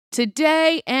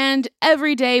Today and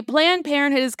every day, Planned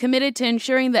Parenthood is committed to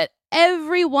ensuring that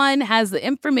everyone has the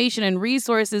information and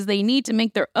resources they need to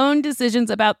make their own decisions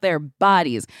about their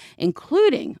bodies,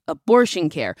 including abortion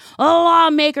care.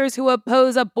 Lawmakers who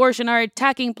oppose abortion are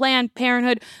attacking Planned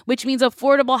Parenthood, which means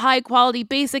affordable, high-quality,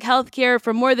 basic health care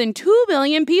for more than 2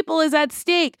 million people is at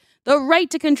stake. The right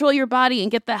to control your body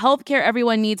and get the health care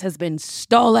everyone needs has been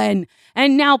stolen.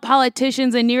 And now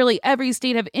politicians in nearly every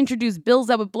state have introduced bills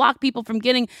that would block people from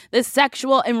getting the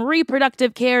sexual and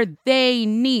reproductive care they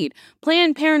need.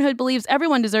 Planned Parenthood believes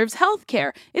everyone deserves health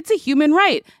care. It's a human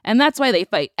right. And that's why they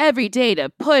fight every day to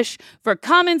push for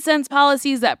common sense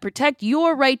policies that protect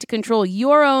your right to control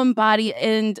your own body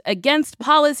and against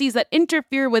policies that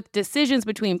interfere with decisions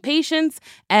between patients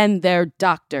and their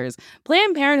doctors.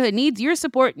 Planned Parenthood needs your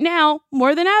support now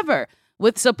more than ever.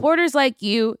 With supporters like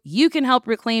you, you can help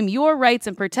reclaim your rights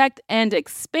and protect and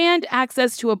expand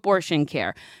access to abortion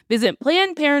care. Visit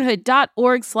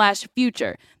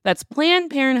PlannedParenthood.org/future. That's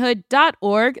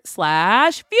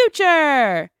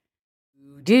PlannedParenthood.org/future.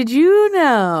 Did you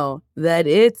know that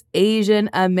it's Asian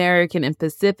American and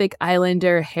Pacific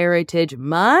Islander Heritage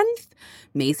Month?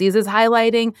 Macy's is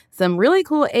highlighting some really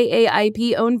cool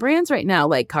AAIP-owned brands right now,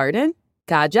 like Cardin,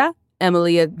 Kaja,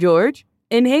 Emilia George,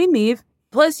 and Hey Meave.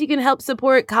 Plus, you can help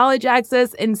support college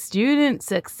access and student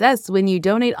success when you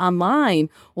donate online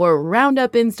or round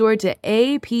up in store to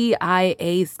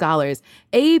APIA Scholars.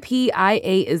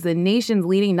 APIA is the nation's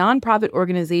leading nonprofit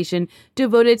organization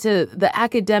devoted to the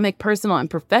academic, personal, and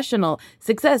professional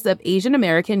success of Asian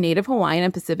American, Native Hawaiian,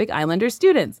 and Pacific Islander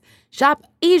students. Shop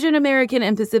Asian American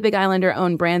and Pacific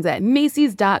Islander-owned brands at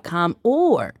Macy's.com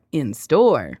or in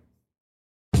store.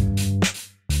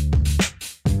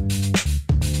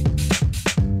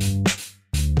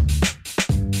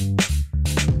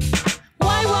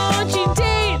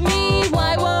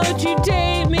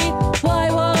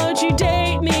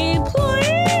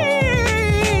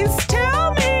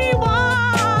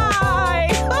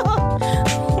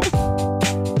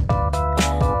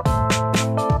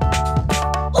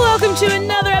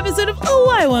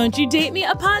 Why Won't You Date Me?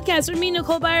 A podcast where me,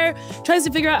 Nicole Byer, tries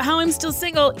to figure out how I'm still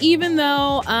single, even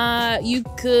though you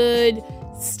could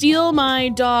steal my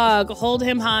dog, hold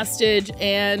him hostage,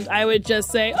 and I would just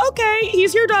say, okay,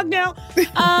 he's your dog now.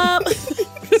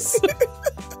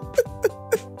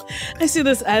 I see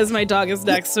this as my dog is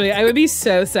next to me. I would be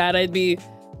so sad. I'd be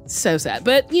so sad.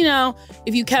 But, you know,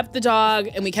 if you kept the dog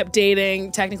and we kept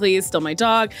dating, technically it's still my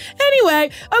dog. Anyway,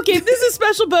 okay, this is a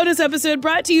special bonus episode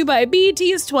brought to you by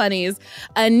BET's 20s,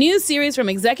 a new series from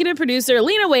executive producer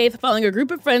Lena Waithe, following a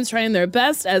group of friends trying their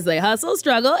best as they hustle,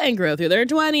 struggle, and grow through their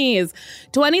 20s.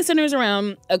 20 centers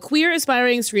around a queer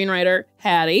aspiring screenwriter,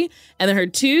 Hattie, and then her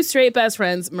two straight best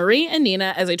friends, Marie and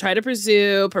Nina, as they try to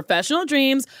pursue professional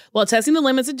dreams while testing the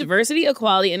limits of diversity,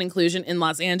 equality, and inclusion in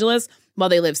Los Angeles while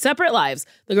they live separate lives.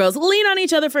 The girls lean on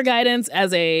each other for guidance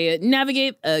as they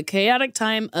navigate a chaotic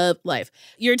time of life.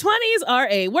 Your 20s are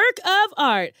a work of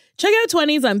art. Check out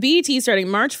 20s on BET starting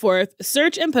March 4th.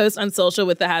 Search and post on social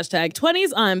with the hashtag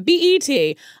 20s on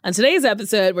BET. On today's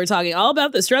episode, we're talking all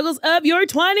about the struggles of your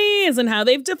 20s and how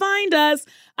they've defined us.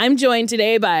 I'm joined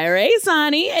today by Ray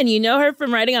Sani, and you know her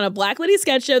from writing on a Black Lady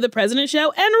sketch show, The President Show,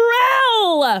 and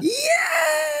Rel! Yeah!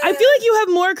 I feel like you have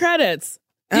more credits.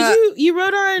 You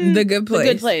wrote on The Good Place.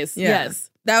 The Good Place, yeah. Yes.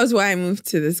 That was why I moved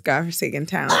to this godforsaken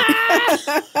town.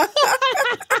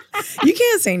 You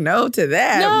can't say no to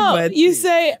that. No, but you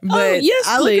say, yes,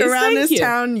 I please. look around Thank this you.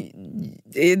 town,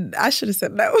 I should have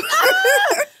said no.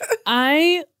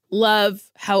 I love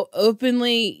how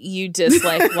openly you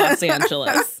dislike Los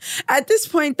Angeles. At this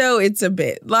point, though, it's a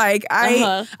bit. Like,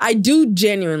 I do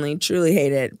genuinely, truly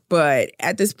hate it. But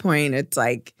at this point, it's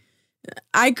like,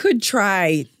 I could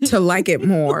try to like it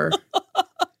more.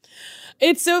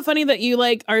 It's so funny that you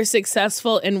are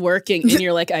successful in working and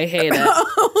you're like, I hate it.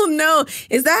 Oh, no.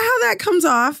 Is that how that comes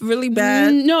off really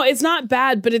bad? No, it's not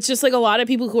bad, but it's just like a lot of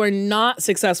people who are not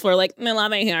successful are like, I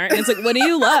love it here. And it's like, what do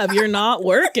you love? You're not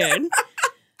working.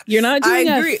 You're not doing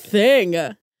a thing.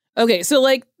 Okay, so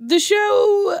the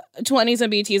show 20s on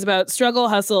BET is about struggle,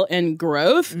 hustle, and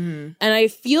growth. Mm-hmm. And I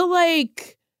feel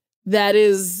like that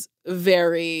is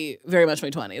very, very much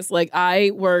my 20s. I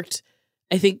worked,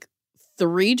 I think,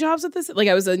 3 jobs at this.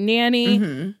 I was a nanny.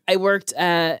 Mm-hmm. I worked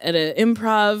at an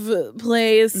improv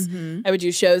place. Mm-hmm. I would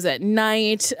do shows at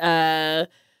night. I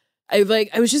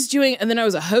was just doing, and then I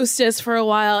was a hostess for a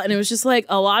while, and it was just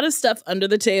a lot of stuff under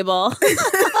the table.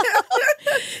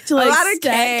 A lot of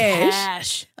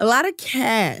cash. A lot of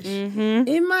cash. Mm-hmm.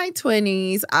 In my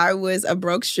 20s, I was a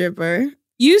broke stripper.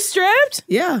 You stripped?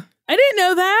 Yeah. I didn't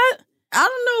know that. I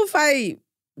don't know if I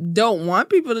don't want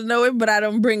people to know it, but I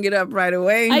don't bring it up right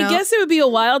away. I guess it would be a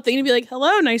wild thing to be like,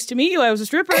 hello, nice to meet you. I was a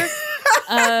stripper.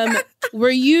 Were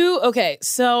you okay?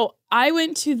 So I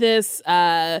went to this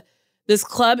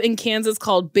club in Kansas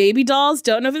called Baby Dolls.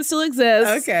 Don't know if it still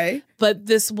exists. Okay. But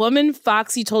this woman,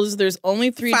 Foxy, told us there's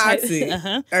only 3 types.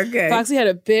 Okay. Foxy had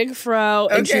a big fro.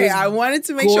 And she was I wanted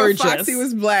to make gorgeous. sure Foxy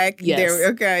was black.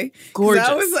 Yes. Okay. Gorgeous.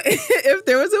 I was like, if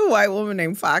there was a white woman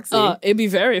named Foxy, it'd be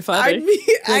very funny.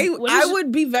 I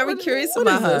would be very curious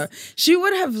about her. She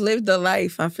would have lived a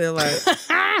life, I feel like.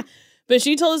 But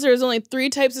she told us there was only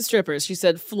 3 types of strippers. She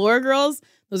said floor girls.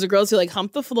 Those are girls who like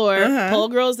hump the floor. Pole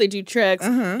girls, they do tricks.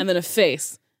 And then a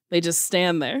face. They just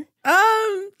stand there.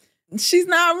 She's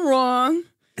not wrong.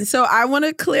 So I want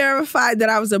to clarify that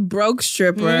I was a broke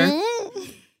stripper.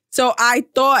 So I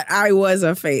thought I was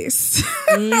a face.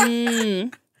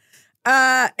 And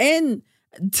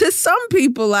to some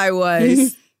people I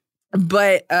was,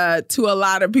 but to a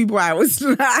lot of people I was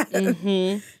not.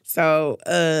 So,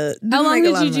 how long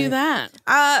did you do that?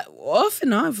 Off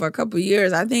and on for a couple of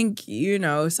years. I think,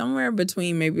 somewhere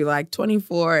between maybe like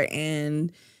 24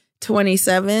 and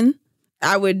 27.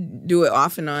 I would do it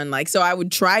off and on. Like, so I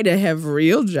would try to have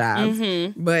real jobs.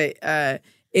 But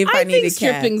if I needed think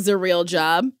stripping's a real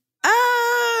job.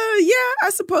 Yeah, I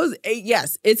suppose.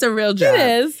 Yes, it's a real job.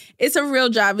 It is. It's a real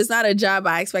job. It's not a job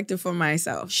I expected for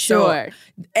myself. Sure. So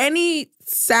any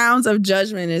sounds of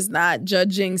judgment is not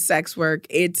judging sex work.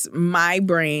 It's my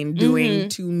brain doing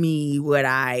to me what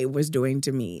I was doing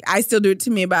to me. I still do it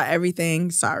to me about everything.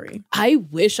 Sorry. I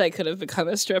wish I could have become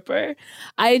a stripper.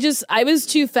 I was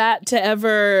too fat to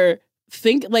ever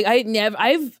think, like,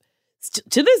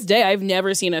 to this day, I've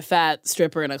never seen a fat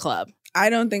stripper in a club. I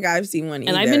don't think I've seen one either.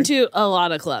 And I've been to a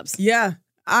lot of clubs. Yeah.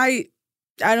 I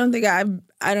don't think I've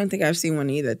seen one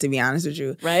either, to be honest with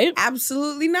you. Right?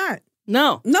 Absolutely not.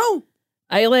 No. When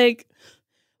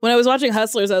I was watching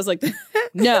Hustlers, I was like,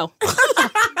 no.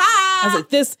 I was like,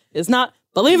 this is not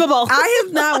believable. I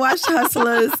have not watched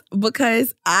Hustlers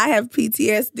because I have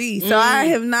PTSD. So I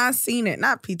have not seen it.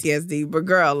 Not PTSD, but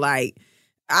girl, like,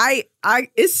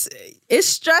 it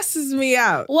stresses me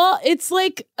out. Well, it's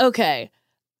like, okay.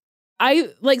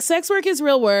 Sex work is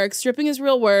real work. Stripping is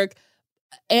real work.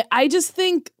 I just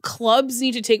think clubs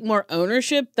need to take more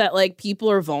ownership that, like, people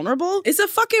are vulnerable. It's a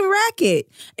fucking racket.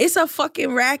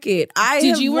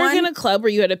 Did you work in a club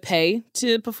where you had to pay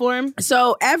to perform?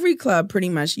 So every club, pretty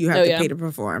much, you have to pay to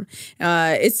perform.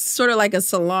 It's sort of like a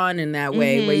salon in that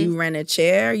way, where you rent a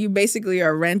chair. You basically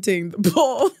are renting the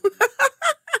pole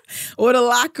or the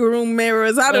locker room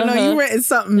mirrors. I don't know. You rented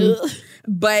something.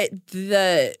 But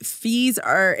the fees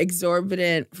are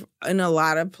exorbitant in a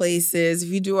lot of places. If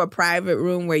you do a private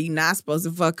room where you're not supposed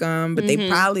to fuck them, but they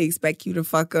probably expect you to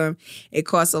fuck them, it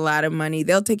costs a lot of money.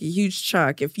 They'll take a huge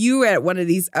chunk. If you at one of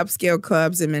these upscale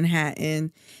clubs in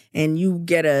Manhattan and you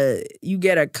get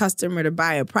a customer to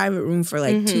buy a private room for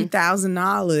like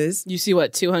 $2,000, you see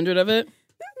what, 200 of it?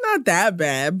 Not that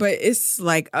bad, but it's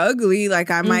like ugly.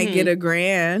 Like I might get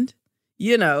 $1,000.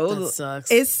 That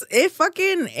sucks. It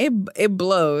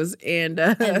blows. And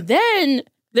then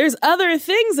there's other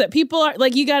things that people are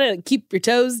like, you got to keep your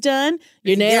toes done,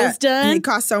 your nails done. And it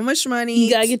costs so much money.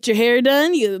 You got to get your hair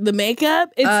done, the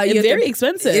makeup. It's very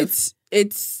expensive.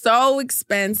 It's so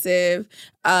expensive.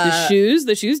 The shoes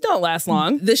don't last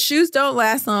long. The shoes don't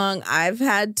last long. I've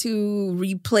had to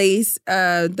replace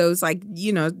those, like,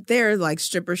 they're like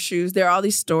stripper shoes. There are all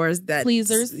these stores that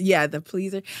pleasers. Yeah, the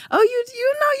pleaser. Oh, you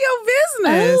know your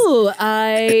business. Oh,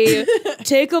 I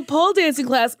take a pole dancing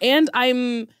class, and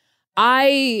I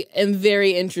am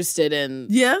very interested in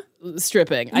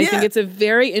stripping. I think it's a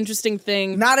very interesting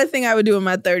thing. Not a thing I would do in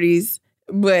my 30s.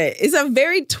 But it's a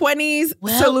very 20s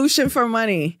solution for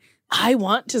money. I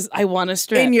want to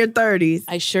strip. In your 30s.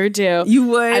 I sure do. You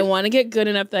would? I want to get good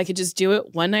enough that I could just do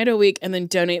it one night a week and then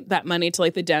donate that money to,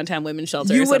 like, the downtown women's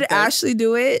shelter. You would actually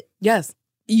do it? Yes.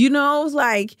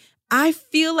 Like, I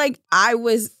feel like I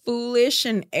was foolish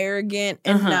and arrogant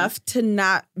enough to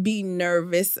not be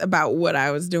nervous about what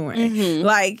I was doing.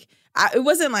 Like, it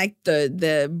wasn't like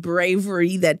the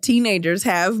bravery that teenagers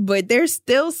have, but there's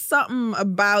still something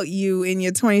about you in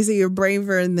your 20s that you're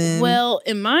braver than. Well,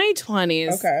 in my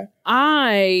 20s,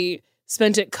 I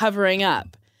spent it covering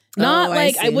up. Not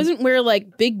I wouldn't wear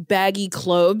like big baggy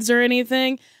clothes or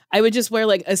anything. I would just wear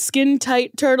like a skin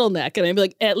tight turtleneck and I'd be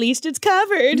like, at least it's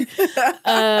covered.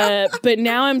 But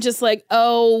now I'm just like,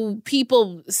 oh,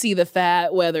 people see the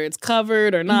fat, whether it's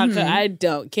covered or not. I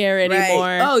don't care anymore.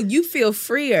 Right. Oh, you feel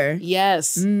freer.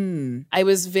 Yes. I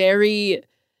was very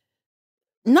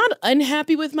not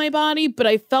unhappy with my body, but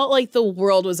I felt like the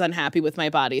world was unhappy with my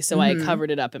body. So I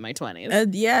covered it up in my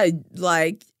 20s. Yeah,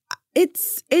 like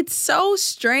it's so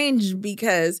strange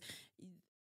because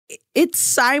it's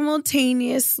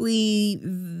simultaneously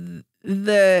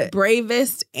the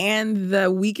bravest and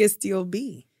the weakest you'll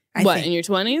be. I think. In your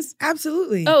 20s?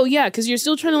 Absolutely. Oh, yeah, because you're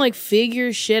still trying to like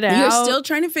figure shit out. You're still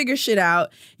trying to figure shit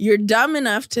out. You're dumb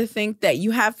enough to think that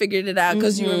you have figured it out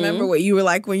because you remember what you were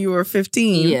like when you were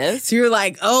 15. Yes. So you're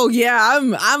like, oh yeah,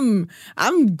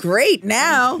 I'm great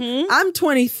now. I'm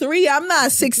 23. I'm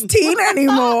not 16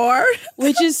 anymore.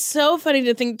 Which is so funny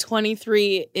to think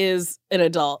 23 is an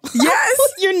adult. Yes.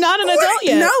 You're not an adult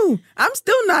yet. No, I'm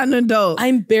still not an adult.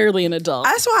 I'm barely an adult.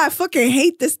 That's why I fucking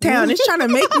hate this town. It's trying to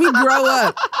make me grow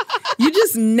up. You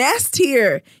just nest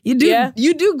here. You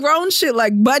do grown shit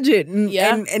like budget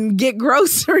and get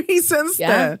groceries and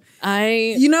stuff.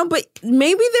 But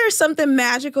maybe there's something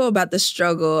magical about the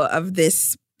struggle of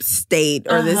this state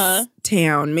or this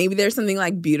town. Maybe there's something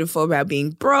like beautiful about being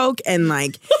broke and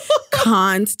like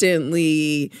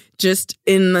constantly just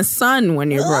in the sun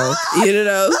when you're broke,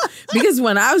 because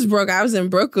when I was broke, I was in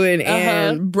Brooklyn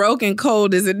and broke and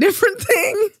cold is a different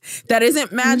thing that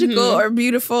isn't magical or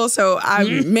beautiful. So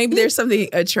maybe there's something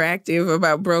attractive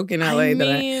about broke in LA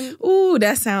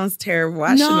that sounds terrible.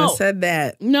 I shouldn't have said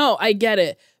that. No, I get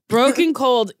it. Broken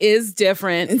cold is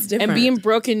different. It's different. And being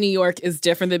broke in New York is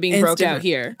different than being broke out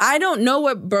here. I don't know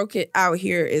what broke it out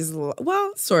here is.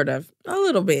 Well, sort of. A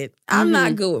little bit. I'm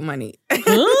not good with money.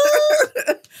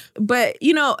 But,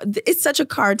 it's such a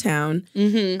car town.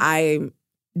 I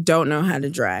don't know how to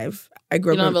drive. You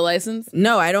don't have a license?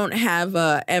 No, I don't have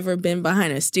ever been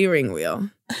behind a steering wheel.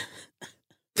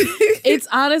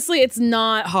 It's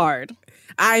not hard.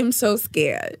 I'm so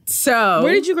scared. So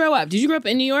where did you grow up? Did you grow up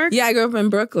in New York? Yeah, I grew up in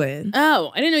Brooklyn.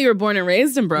 Oh, I didn't know you were born and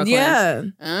raised in Brooklyn. Yeah.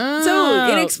 Oh,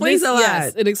 so it explains a lot.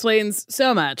 Yes, it explains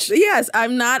so much. Yes,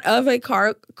 I'm not of a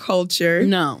car culture.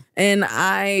 No. And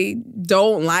I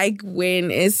don't like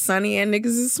when it's sunny and niggas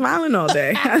is smiling all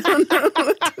day. I don't know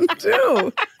what to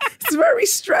do. It's a very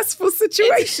stressful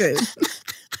situation.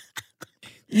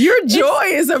 Your joy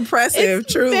is oppressive,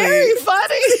 truly. Very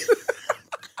funny.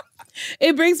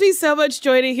 It brings me so much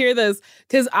joy to hear this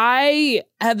because I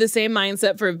had the same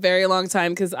mindset for a very long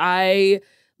time because I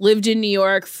lived in New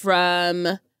York from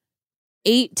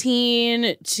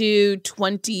 18 to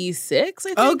 26,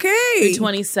 I think. Okay. To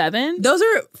 27.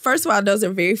 First of all, those are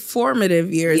very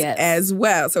formative years as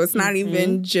well. So it's not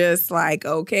even just like,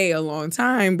 a long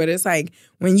time, but it's like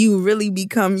when you really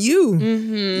become you,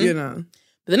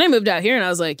 But then I moved out here and I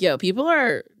was like, yo, people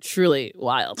are truly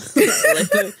wild.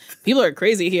 People are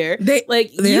crazy here.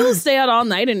 You'll stay out all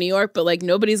night in New York, but like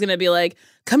nobody's going to be like,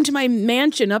 come to my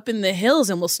mansion up in the hills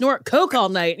and we'll snort coke all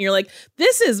night. And you're like,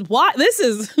 this is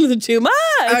too much.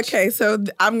 Okay, so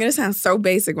I'm going to sound so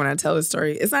basic when I tell this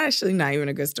story. It's actually not even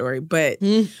a good story, but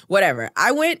whatever.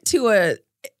 I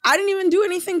didn't even do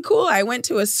anything cool. I went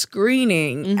to a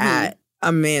screening at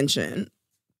a mansion.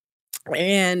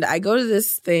 And I go to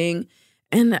this thing.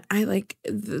 And I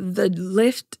the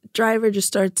Lyft driver just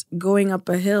starts going up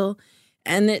a hill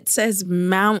and it says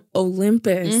Mount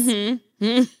Olympus.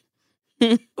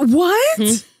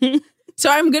 What? So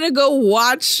I'm going to go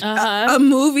watch a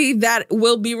movie that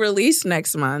will be released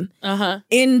next month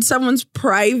in someone's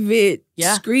private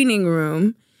screening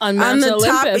room. On Mount Olympus.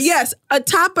 Top, yes,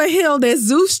 atop a hill that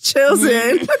Zeus chills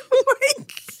in.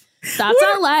 That's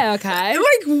LA, okay?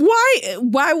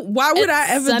 Why would I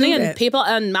ever sunny do that? and people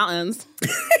and mountains.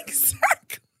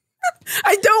 Exactly.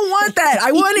 I don't want that.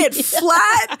 I want it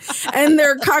flat and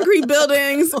there are concrete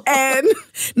buildings and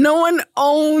no one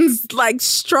owns like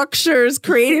structures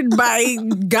created by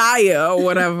Gaia or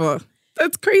whatever.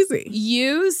 That's crazy.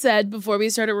 You said before we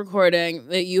started recording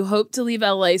that you hope to leave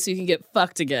LA so you can get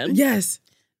fucked again. Yes.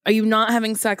 Are you not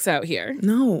having sex out here?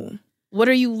 No. What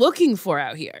are you looking for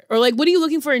out here? Or like, what are you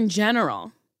looking for in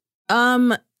general?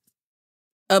 A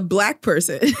black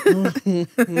person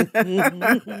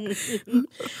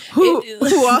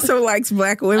who also likes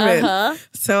black women.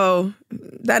 So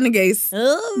that negates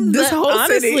this whole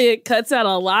honestly, city. It cuts out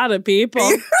a lot of people.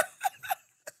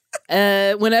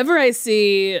 Whenever I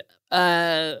see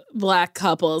black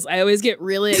couples, I always get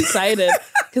really excited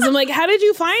because I'm like, how did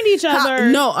you find each other?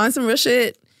 No, on some real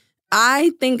shit.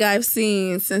 I think I've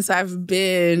seen since I've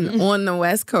been on the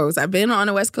West Coast. I've been on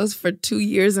the West Coast for 2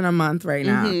 years and a month right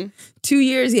now. 2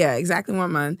 years, yeah, exactly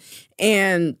 1 month.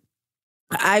 And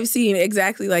I've seen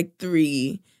exactly like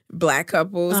 3 black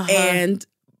couples. And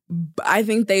I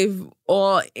think they've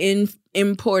all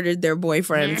imported their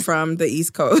boyfriend from the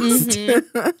East Coast.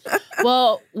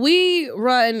 Well, we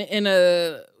run in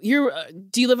do you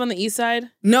live on the East Side?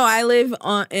 No, I live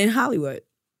in Hollywood.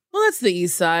 Well, that's the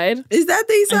East Side. Is that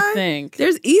the East Side? I think.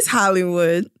 There's East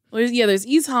Hollywood. There's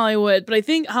East Hollywood, but I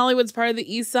think Hollywood's part of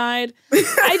the East Side.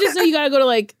 I just know you got to go to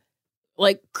like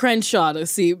Crenshaw to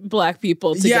see Black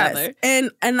people together.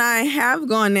 Yes. And I have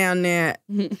gone down there.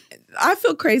 I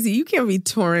feel crazy. You can't be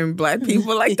touring Black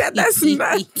people like that. That's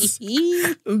nuts.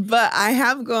 But I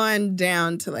have gone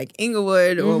down to like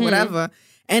Inglewood or whatever.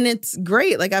 And it's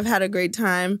great. Like, I've had a great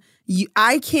time.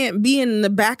 I can't be in the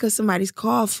back of somebody's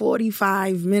car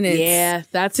 45 minutes. Yeah,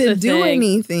 that's to the do thing.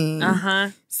 anything.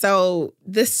 So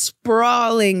the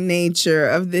sprawling nature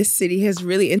of this city has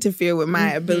really interfered with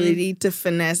my ability to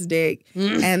finesse dick.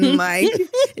 And like,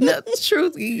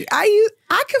 truly, I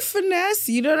could finesse.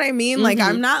 You know what I mean? Like,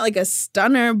 I'm not like a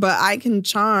stunner, but I can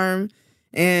charm.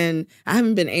 And I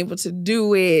haven't been able to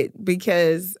do it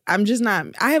because I'm just not.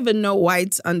 I have a no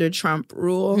whites under Trump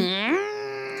rule.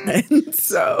 And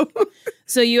so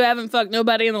you haven't fucked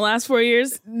nobody in the last 4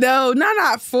 years? No,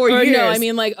 not 4 years. No, I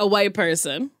mean like a white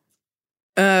person.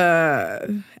 I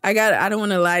don't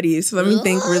want to lie to you, so let me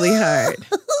think really hard.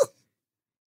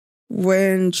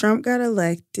 When Trump got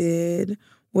elected,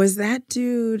 was that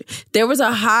dude? There was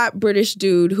a hot British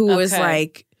dude who was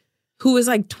like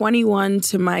 21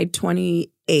 to my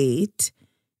 28,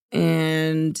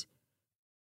 and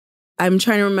I'm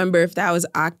trying to remember if that was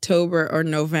October or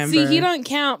November. See, he don't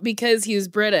count because he was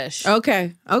British.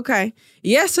 Okay.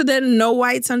 Yeah, so then no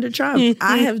whites under Trump.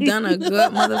 I have done a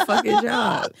good motherfucking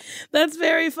job. That's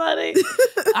very funny.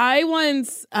 I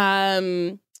once,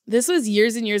 this was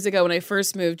years and years ago when I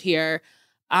first moved here,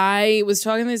 I was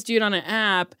talking to this dude on an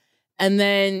app, and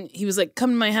then he was like, come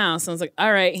to my house. And I was like,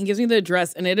 all right. He gives me the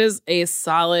address, and it is a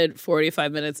solid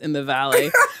 45 minutes in the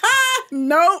valley.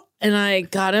 Nope. And I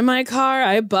got in my car,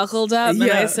 I buckled up, and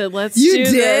I said, let's do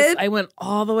did? this. I went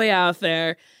all the way out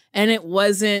there, and it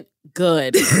wasn't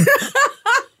good.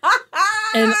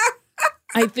 And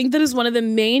I think that is one of the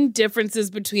main differences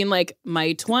between like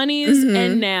my 20s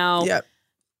and now.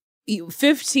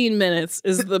 15 minutes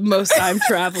is the most I'm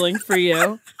traveling for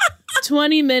you.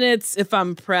 20 minutes if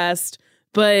I'm pressed,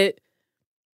 but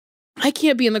I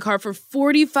can't be in the car for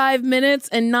 45 minutes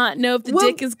and not know if the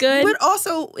dick is good. But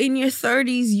also in your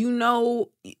 30s, you know,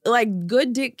 like,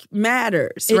 good dick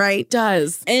matters, right? It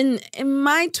does. And in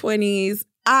my 20s,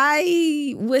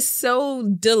 I was so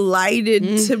delighted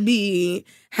to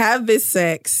have this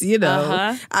sex, you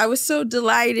know. I was so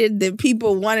delighted that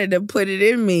people wanted to put it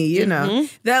in me, you know,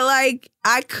 that like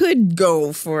I could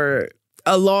go for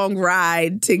a long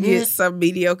ride to get some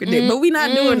mediocre dick. But we're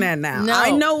not doing that now. No. I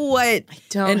know what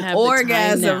an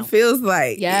orgasm feels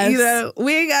like. Yes. You know,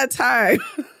 we ain't got time.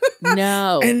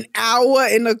 No. An hour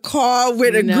in a car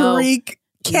with a Greek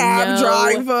cab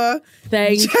driver.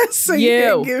 Just so you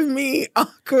can give me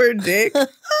awkward dick.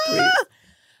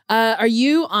 Are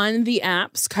you on the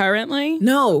apps currently?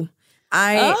 No.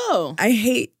 I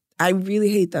really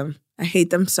hate them. I hate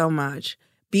them so much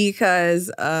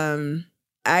because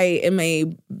I am a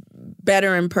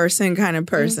better in person kind of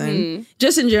person.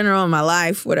 Just in general in my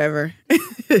life, whatever.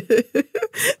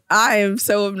 I am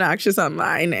so obnoxious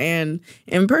online, and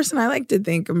in person I like to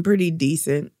think I'm pretty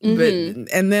decent.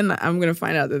 And then I'm going to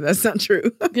find out that that's not true.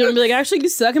 You're going to be like, actually, you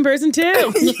suck in person too.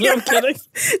 Yes. I'm kidding.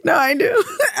 No, I do.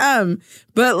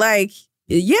 But like,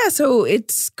 yeah, so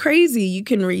it's crazy. You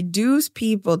can reduce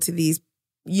people to these,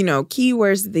 you know,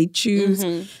 keywords that they choose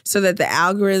so that the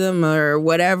algorithm or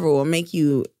whatever will make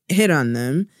you hit on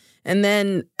them. And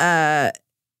then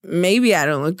maybe I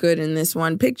don't look good in this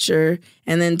one picture.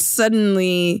 And then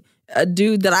suddenly a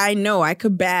dude that I know I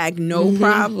could bag no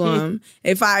problem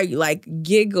if I like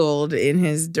giggled in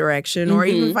his direction or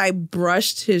even if I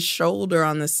brushed his shoulder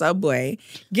on the subway,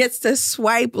 gets to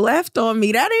swipe left on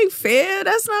me. That ain't fair.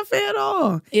 That's not fair at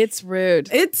all. It's rude.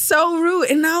 It's so rude.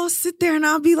 And I'll sit there and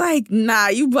I'll be like, nah,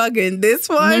 you bugging. This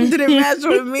one didn't match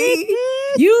with me.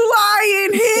 You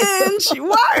lying, Hinge.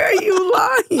 Why are you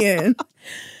lying?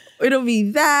 It'll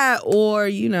be that or,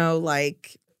 you know,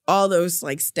 like all those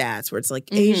like stats where it's like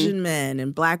Asian men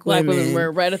and black women. Black women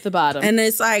were right at the bottom. And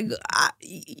it's like, I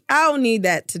don't need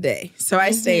that today. So I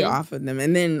stay off of them.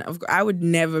 And then of course, I would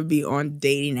never be on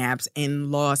dating apps in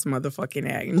Los motherfucking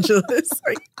Angeles.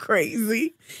 Like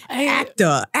crazy.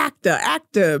 Actor, PA,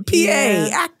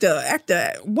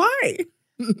 actor. Why?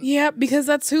 Yeah, because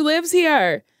that's who lives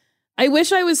here. I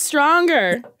wish I was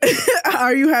stronger.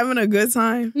 Are you having a good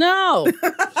time? No.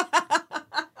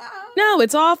 No,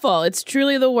 it's awful. It's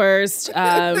truly the worst.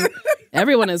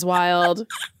 Everyone is wild.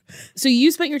 So you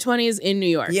spent your 20s in New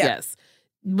York. Yeah. Yes.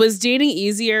 Was dating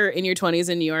easier in your 20s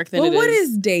in New York than what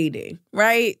is dating,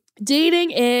 right?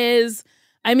 Dating is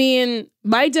I mean,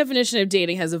 my definition of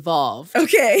dating has evolved.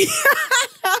 Okay.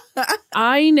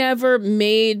 I never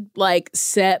made like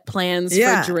set plans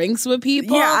for drinks with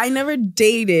people. Yeah, I never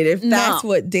dated, if that's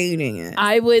what dating is.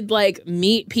 I would like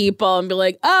meet people and be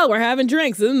like, oh, we're having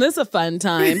drinks. Isn't this a fun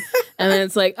time? And then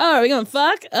it's like, oh, are we going to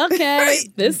fuck? Okay.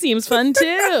 This seems fun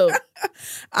too.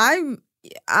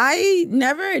 I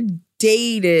never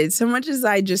dated so much as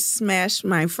I just smashed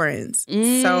my friends.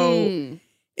 So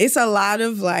it's a lot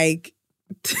of like,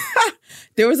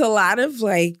 there was a lot of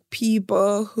like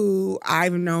people who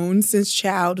I've known since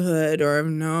childhood, or have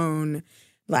known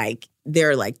like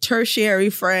they're like tertiary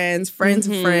friends of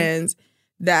friends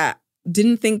that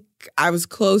didn't think I was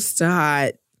close to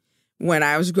hot when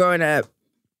I was growing up,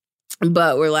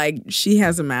 but were like, she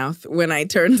has a mouth when I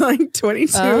turned like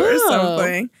 22 or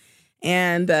something.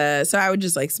 And so I would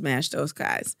just like smash those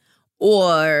guys.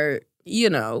 Or, you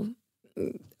know,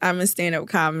 I'm a stand-up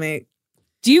comic.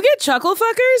 Do you get chuckle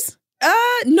fuckers?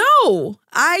 No.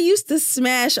 I used to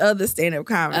smash other stand-up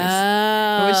comics.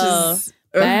 Oh, which is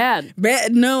bad.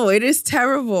 Bad. No, it is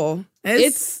terrible.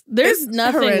 There's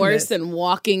nothing horrendous. worse than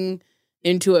walking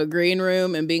into a green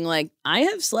room and being like, I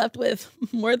have slept with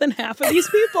more than half of these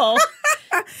people.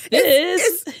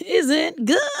 This isn't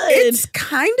good. It's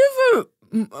kind of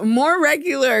a more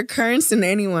regular occurrence than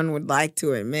anyone would like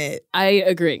to admit. I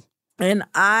agree. And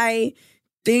I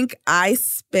think I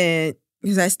spent,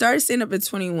 because I started stand-up at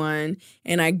 21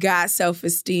 and I got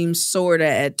self-esteem sorta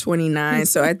at 29.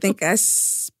 So I think I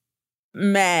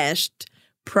smashed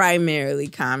primarily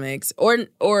comics or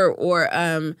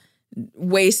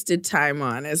wasted time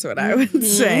on, is what I would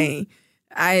say.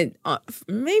 I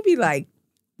maybe like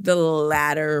the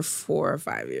latter 4 or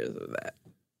 5 years of that.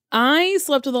 I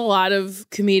slept with a lot of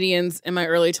comedians in my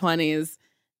early 20s,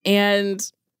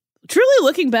 and truly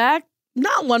looking back,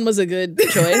 not one was a good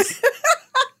choice.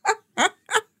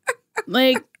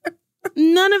 Like,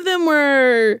 none of them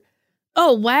were,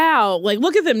 oh, wow, like,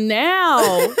 look at them now.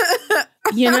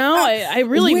 You know, I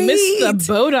really missed the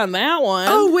boat on that one.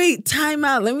 Oh, wait, time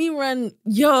out. Let me run.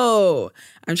 Yo,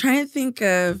 I'm trying to think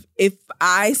of if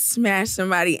I smash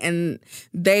somebody and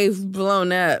they've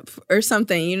blown up or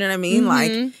something. You know what I mean?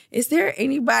 Like, is there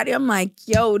anybody I'm like,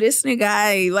 yo, this nigga,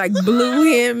 I like blew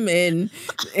him in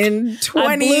 20.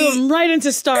 I blew him right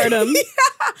into stardom. Yeah.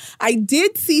 I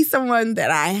did see someone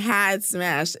that I had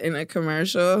smashed in a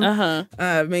commercial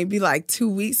maybe like 2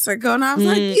 weeks ago. And I was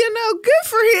like, you know, good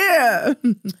for him.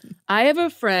 I have a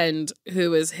friend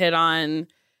who was hit on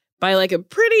by like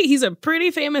he's a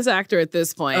pretty famous actor at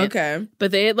this point. Okay.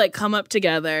 But they had like come up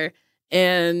together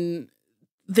and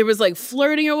there was like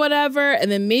flirting or whatever. And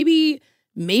then maybe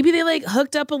they like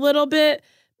hooked up a little bit,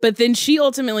 but then she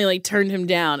ultimately like turned him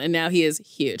down and now he is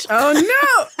huge. Oh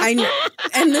no. I know.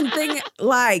 And the thing,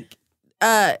 like,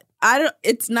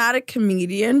 it's not a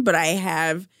comedian, but I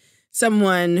have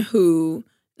someone who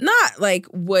not like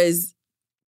was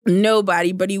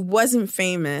nobody, but he wasn't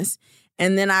famous.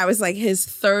 And then I was like his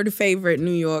third favorite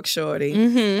New York shorty.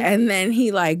 And then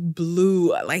he like blew,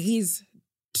 like he's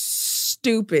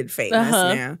stupid famous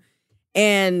now.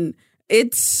 And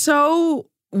it's so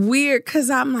weird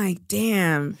because I'm like,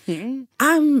 damn,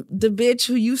 I'm the bitch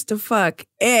who used to fuck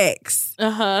X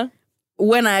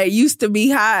when I used to be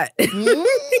hot.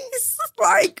 It's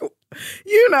like,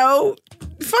 you know,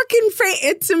 fucking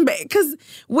it's because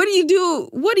what do you do?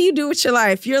 What do you do with your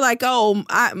life? You're like, oh,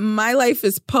 my life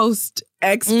is post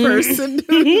X person.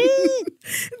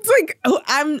 It's like, oh,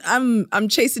 I'm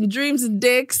chasing dreams and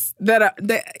dicks that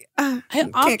I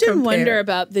often wonder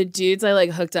about the dudes I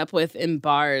like hooked up with in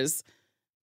bars,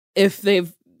 if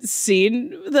they've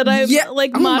seen that I'm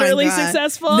like moderately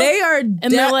successful. They are and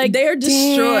they're like, they are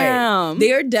destroyed. Damn.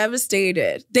 They are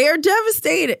devastated. They are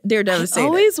devastated. They're devastated. I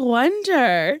always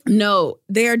wonder. No,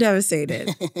 they are devastated.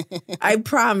 I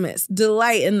promise.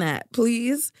 Delight in that,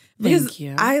 please. Because thank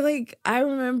you. I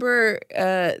remember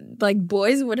like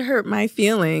boys would hurt my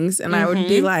feelings and I would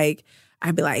be like,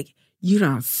 you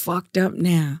done fucked up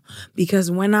now.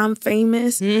 Because when I'm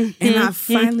famous and I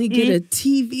finally get a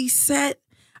TV set,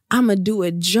 I'm going to do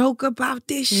a joke about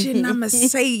this shit and I'm going to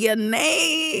say your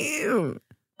name.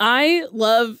 I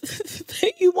love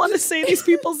that you want to say these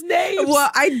people's names. Well,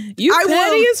 you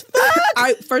petty as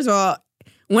fuck. First of all,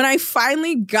 when I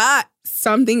finally got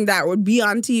something that would be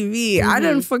on TV, I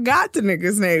didn't forgot the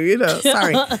nigga's name, you know.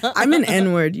 Sorry. I'm an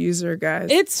N-word user, guys.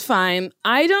 It's fine.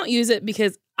 I don't use it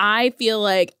because I feel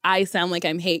like I sound like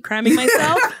I'm hate criming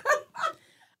myself.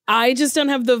 I just don't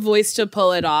have the voice to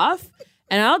pull it off.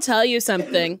 And I'll tell you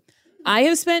something. I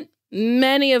have spent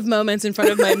many of moments in front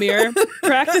of my mirror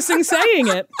practicing saying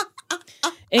it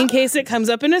in case it comes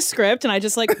up in a script and I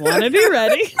just like want to be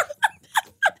ready.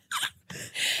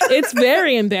 It's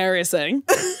very embarrassing.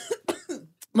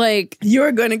 Like,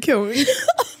 you're gonna kill me.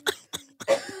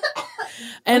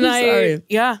 And I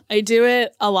do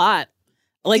it a lot.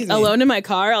 Like, alone in my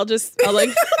car, I'll like say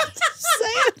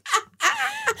it.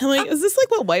 I'm like, is this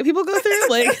like what white people go through?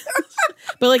 Like,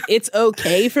 but like, it's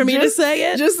okay for me to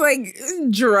say it. Just like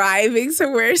driving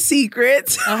somewhere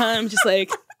secret. I'm just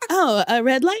like, oh, a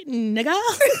red light, nigga.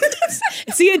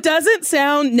 See, it doesn't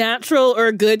sound natural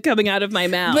or good coming out of my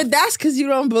mouth. But that's because you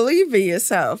don't believe in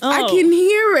yourself. Oh. I can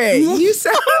hear it.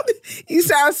 You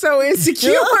sound so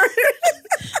insecure.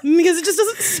 Because it just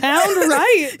doesn't sound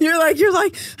right. You're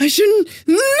like, I shouldn't,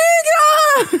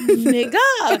 nigga.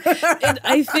 And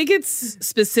I think it's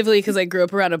specifically because I grew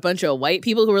up around a bunch of white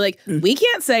people who were like, we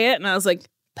can't say it. And I was like,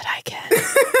 but I can.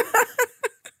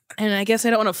 And I guess I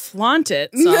don't want to flaunt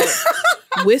it. So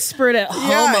I whispered at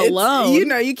home alone.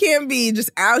 You can't be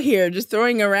just out here just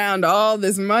throwing around all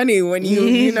this money when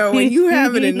when you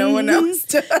have it and no one else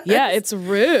does. Yeah, it's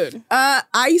rude.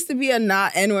 I used to be a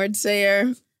not N-word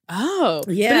sayer. Oh,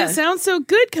 yeah. But it sounds so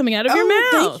good coming out of your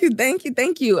mouth. Thank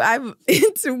you.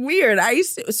 It's weird. I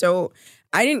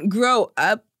didn't grow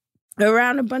up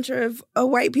around a bunch of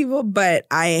white people, but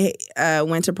I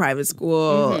went to private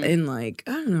school in like,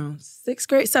 I don't know, 6th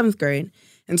grade, 7th grade.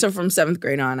 And so from 7th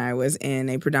grade on, I was in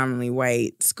a predominantly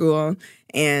white school.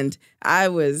 And I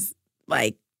was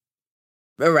like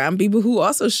around people who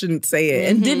also shouldn't say it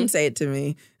and didn't say it to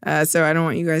me. So I don't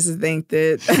want you guys to think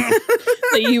that...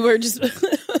 that you were just...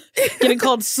 getting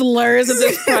called slurs at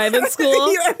this private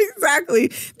school. Yeah,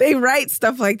 exactly. They write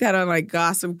stuff like that on like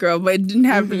Gossip Girl, but it didn't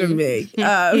happen to me.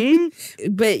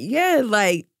 But yeah,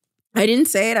 like I didn't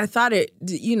say it. I thought it,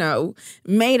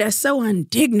 made us so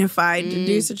undignified to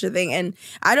do such a thing. And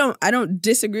I don't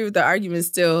disagree with the argument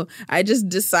still. I just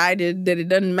decided that it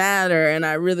doesn't matter. And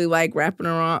I really like rapping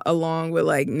along with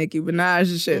like Nicki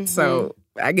Minaj and shit. So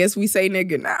I guess we say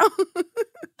nigga now.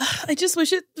 I just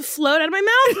wish it flowed out of my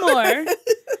mouth more.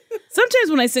 Sometimes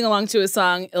when I sing along to a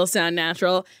song, it'll sound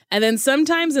natural. And then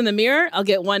sometimes in the mirror, I'll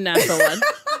get one natural one.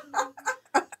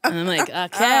 And I'm like,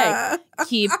 okay,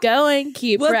 keep going,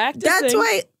 keep practicing. That's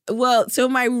why, so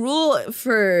my rule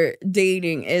for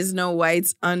dating is no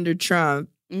whites under Trump.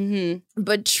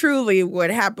 But truly what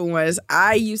happened was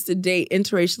I used to date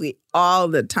interracially all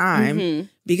the time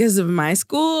because of my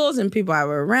schools and people I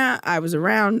was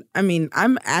around. I mean,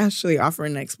 I'm actually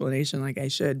offering an explanation like I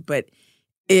should, but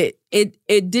it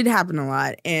did happen a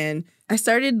lot. And I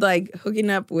started like hooking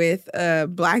up with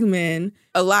black men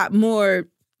a lot more,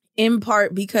 in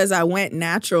part because I went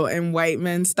natural and white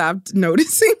men stopped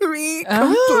noticing me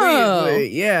completely.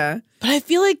 Yeah. But I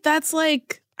feel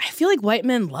like white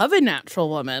men love a natural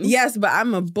woman. Yes, but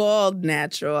I'm a bald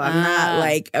natural. I'm not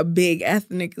like a big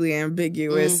ethnically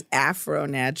ambiguous Afro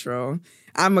natural.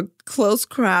 I'm a close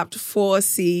cropped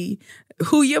 4C.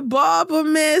 Who your barber,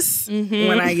 miss?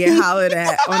 When I get hollered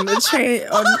at on the train.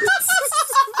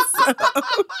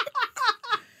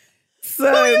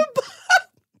 So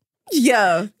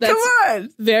yeah, come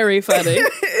on. Very funny.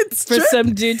 It's for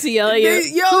some dude to yell at you.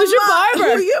 Who's your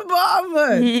barber? Who your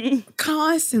barber?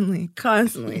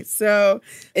 Constantly. So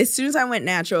as soon as I went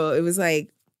natural, it was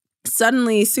like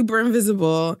suddenly super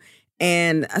invisible.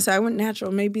 And so I went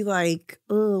natural maybe like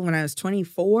when I was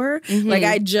 24. Like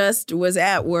I just was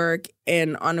at work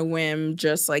and on a whim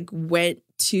just like went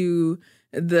to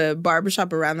the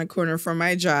barbershop around the corner from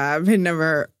my job and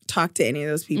never talked to any of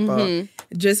those people.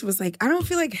 Just was like, I don't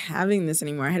feel like having this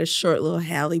anymore. I had a short little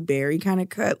Halle Berry kind of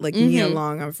cut, like Nia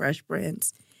Long on Fresh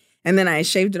Prince. And then I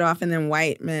shaved it off and then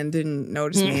white men didn't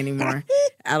notice me anymore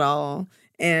at all.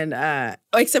 And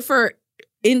except for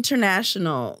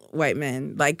international white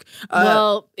men, like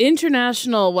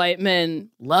international white men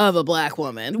love a black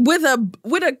woman with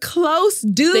a close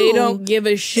dude. They don't give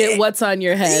a shit what's on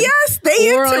your head. Yes,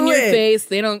 they or on your face.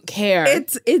 They don't care.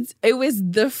 It was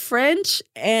the French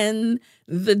and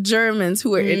the Germans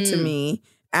who were into me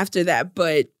after that.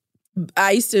 But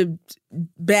I used to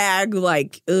bag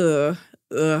like,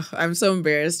 I'm so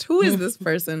embarrassed. Who is this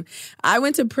person? I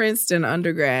went to Princeton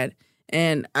undergrad.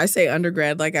 And I say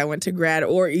undergrad like I went to grad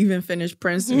or even finished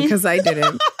Princeton because I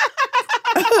didn't.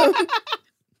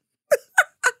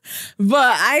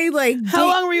 But I like... How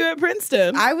long were you at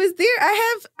Princeton? I was there.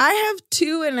 I have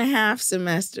 2.5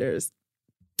 semesters.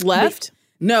 Left?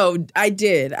 No, I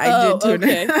did. I did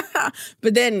 2.5.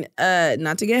 But then,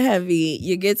 not to get heavy,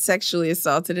 you get sexually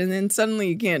assaulted and then suddenly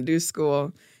you can't do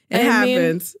school. It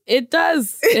happens. It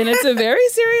does. And it's a very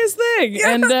serious thing.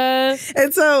 Yeah.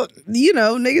 And so,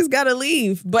 niggas gotta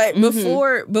leave. But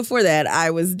before that,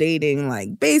 I was dating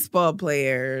like baseball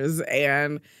players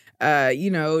and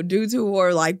dudes who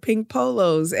wore like pink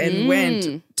polos and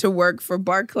went to work for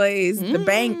Barclays, the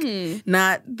bank,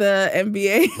 not the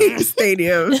NBA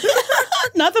stadium.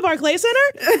 Not the Barclays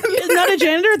Center? Not a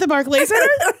janitor at the Barclays Center?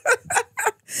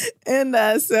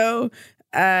 And so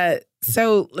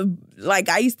like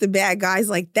I used to bag guys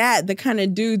like that, the kind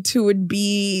of dudes who would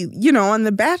be, on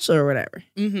The Bachelor or whatever.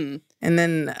 Mm-hmm. And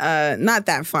then not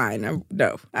that fine.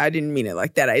 No, I didn't mean it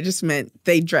like that. I just meant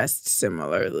they dressed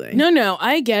similarly. No,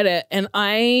 I get it. And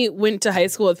I went to high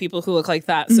school with people who look like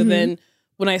that. So then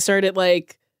when I started,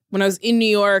 like, when I was in New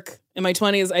York in my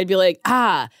 20s, I'd be like,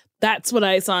 that's what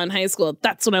I saw in high school.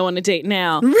 That's what I want to date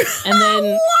now. And then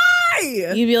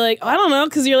why? You'd be like, I don't know,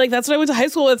 because you're like, that's what I went to high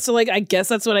school with. So, like, I guess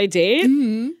that's what I date.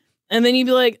 Mm-hmm. And then you'd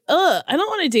be like, I don't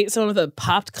want to date someone with a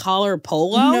popped collar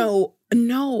polo.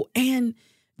 No. And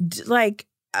like,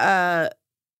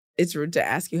 it's rude to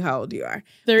ask you how old you are.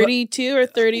 32 or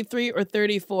 33 or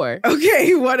 34.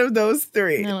 Okay, one of those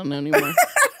three. I don't know anymore.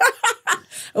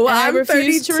 Well, I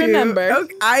refuse to remember.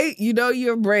 Okay,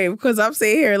 you're brave because I'm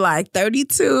sitting here like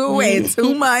 32 and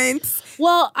 2 months.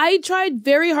 Well, I tried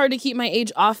very hard to keep my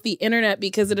age off the internet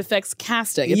because it affects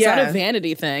casting. It's not a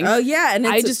vanity thing. Oh, yeah. And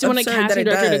I just don't want a casting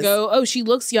director to go, she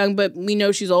looks young, but we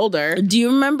know she's older. Do you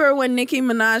remember when Nicki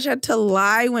Minaj had to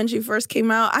lie when she first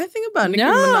came out? I think about Nicki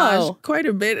Minaj quite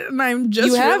a bit, and I'm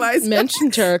just realized. You have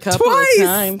mentioned her a couple of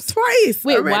times. Twice.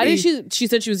 Wait, already. Why did she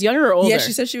said she was younger or older? Yeah,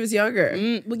 she said she was younger.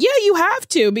 Well, yeah, you have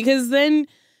to, because then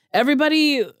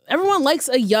everyone likes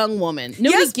a young woman.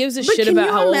 Nobody gives a shit about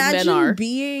how old men are.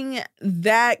 Being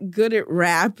that good at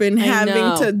rap and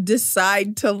having to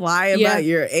decide to lie about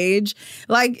your age,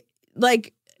 like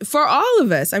for all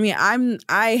of us. I mean,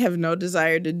 I have no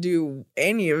desire to do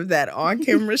any of that on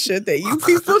camera shit that you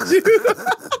people do.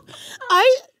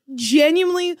 I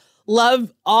genuinely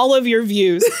love all of your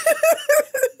views.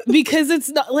 Because it's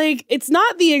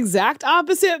not the exact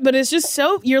opposite, but it's just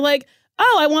so you're like,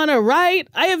 I want to write.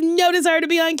 I have no desire to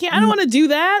be on camera. I don't want to do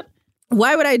that.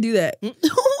 Why would I do that?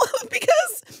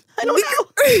 Because I don't know.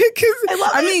 Because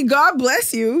I mean, God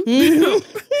bless you.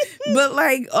 But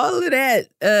like all of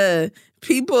that,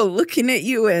 people looking at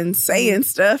you and saying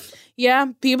stuff. Yeah,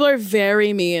 people are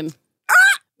very mean.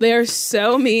 They're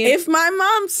so mean. If my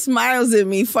mom smiles at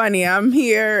me funny, I'm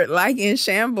here like in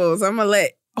shambles. I'm gonna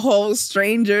let whole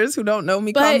strangers who don't know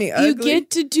me call me ugly. You get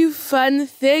to do fun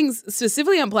things.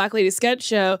 Specifically on Black Lady Sketch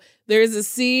Show, there's a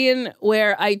scene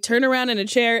where I turn around in a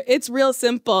chair. It's real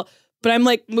simple, but I'm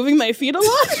like moving my feet a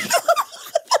lot.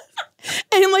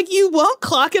 And I'm like, you won't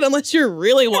clock it unless you're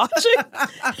really watching.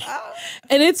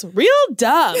 And it's real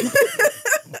dumb.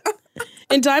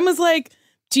 And Dime was like,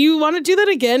 do you want to do that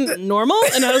again normal?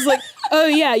 And I was like, oh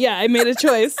yeah, I made a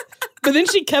choice. But then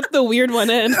she kept the weird one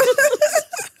in.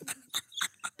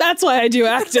 That's why I do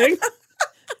acting.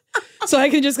 So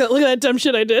I can just go, look at that dumb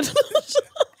shit I did.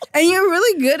 And you're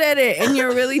really good at it, and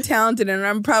you're really talented, and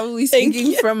I'm probably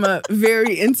speaking from a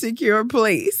very insecure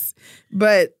place.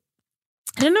 But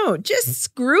I don't know, just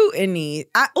scrutiny.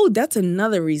 That's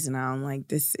another reason I don't like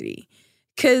this city.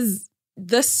 Because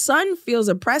the sun feels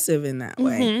oppressive in that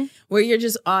way, where you're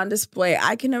just on display.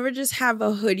 I can never just have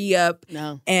a hoodie up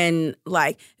and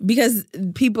like, because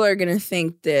people are going to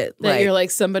think that you're like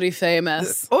somebody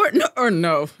famous. Or no.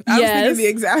 I was thinking the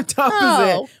exact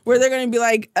opposite, where they're going to be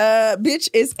like, bitch,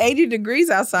 it's 80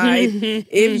 degrees outside.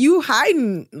 If you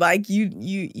hiding, like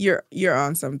you're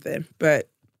on something. But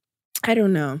I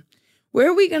don't know. Where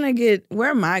am I going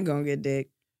to get dick?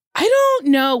 I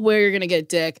don't know where you're going to get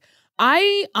dick.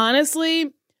 I'm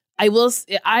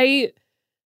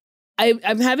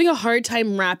having a hard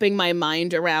time wrapping my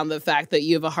mind around the fact that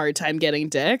you have a hard time getting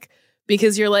dick,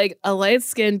 because you're like a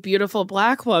light-skinned, beautiful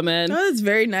Black woman. Oh, that's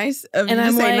very nice of you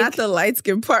to say, not the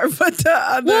light-skinned part, but the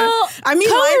other. Well, I mean,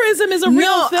 colorism is a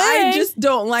real thing. I just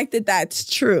don't like that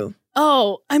that's true.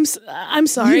 Oh, I'm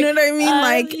sorry. You know what I mean?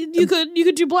 Like you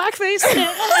could do blackface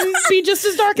and be just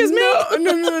as dark as me.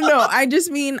 No. I just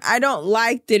mean I don't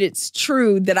like that it's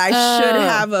true that I should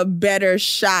have a better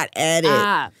shot at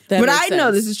it. But I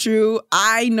know this is true.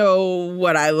 I know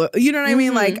what I look. You know what I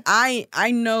mean? Like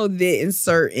I know that in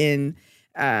certain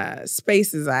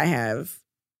spaces I have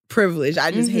privilege.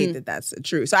 I just hate that that's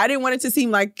true. So I didn't want it to seem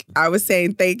like I was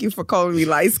saying thank you for calling me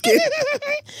light skinned.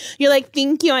 You're like,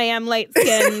 thank you, I am light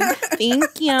skinned.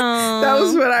 Thank you. That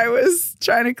was what I was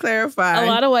trying to clarify. A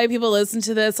lot of white people listen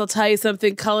to this. I'll tell you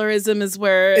something. Colorism is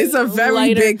where it's a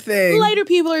very big thing. Lighter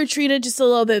people are treated just a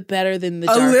little bit better than the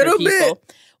darker people.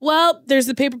 Bit. Well, there's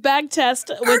the paper bag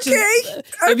test, which is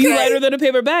if you're lighter than a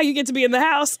paper bag, you get to be in the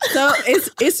house. So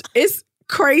it's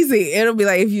crazy. It'll be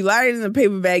like, if you lighter than a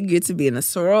paper bag, you get to be in a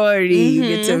sorority.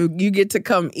 You get to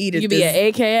come eat at You be an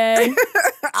AKA.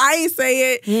 I ain't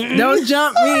say it. Don't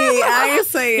jump me. I ain't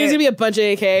say it. There's gonna be a bunch of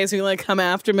AKs who like come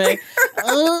after me.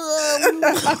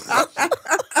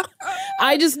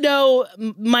 I just know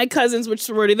my cousins which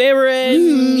sorority they were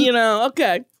in. You know,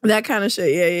 okay, that kind of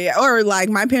shit. Yeah. Or like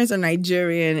my parents are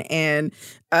Nigerian, and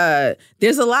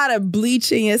there's a lot of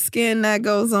bleaching your skin that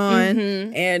goes on,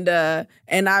 and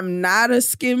I'm not a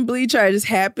skin bleacher. I just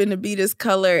happen to be this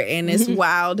color, and it's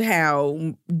wild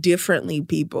how differently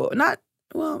people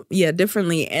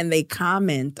differently, and they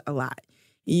comment a lot.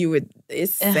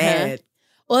 It's sad.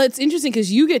 Well, it's interesting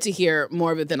because you get to hear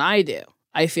more of it than I do.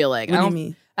 I feel like What do you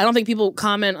mean? I don't think people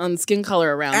comment on skin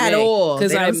color around at me all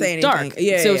because I'm dark.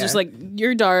 Yeah, so it's just like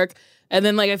you're dark. And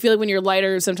then, like, I feel like when you're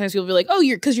lighter, sometimes people be like, oh,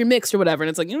 because you're mixed or whatever. And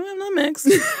it's like, I'm not mixed.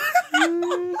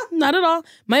 Not at all.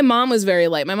 My mom was very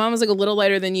light. My mom was, like, a little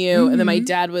lighter than you. And then my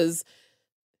dad was,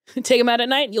 take him out at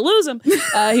night and you lose him.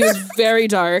 He was very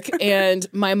dark. And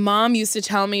my mom used to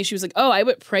tell me, she was like, oh, I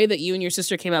would pray that you and your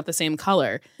sister came out the same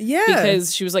color. Yeah.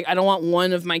 Because she was like, I don't want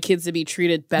one of my kids to be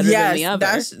treated better than the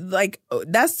other.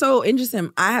 That's so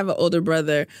interesting. I have an older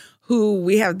brother who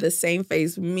we have the same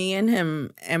face. Me and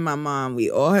him and my mom, we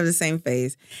all have the same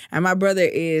face. And my brother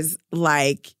is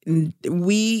like,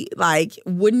 we like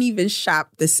wouldn't even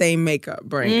shop the same makeup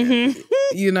brand,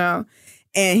 you know?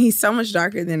 And he's so much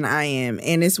darker than I am.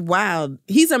 And it's wild.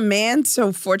 He's a man,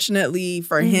 so fortunately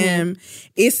for him,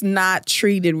 it's not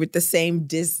treated with the same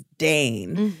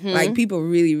disdain. Like, people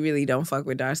really, really don't fuck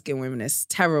with dark-skinned women. It's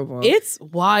terrible. It's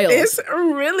wild. It's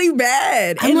really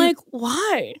bad. I'm like,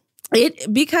 why?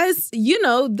 Because, you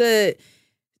know, the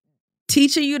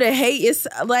teaching you to hate is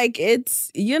like,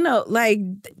 it's, you know, like,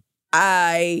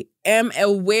 I am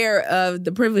aware of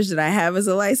the privilege that I have as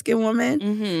a light-skinned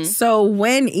woman. So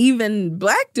when even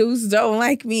black dudes don't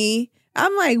like me,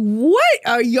 I'm like, what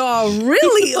are y'all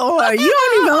really on? You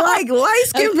don't even like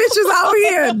light-skinned bitches out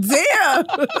here. Damn.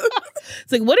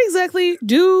 It's like, what exactly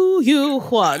do you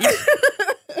want?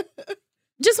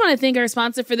 Just want to thank our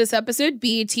sponsor for this episode,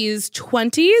 BET's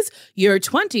 20s. Your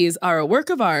 20s are a work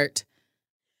of art.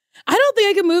 I don't think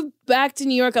I could move back to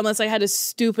New York unless I had a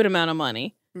stupid amount of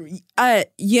money.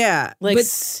 Yeah. Like,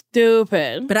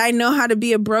 stupid. But I know how to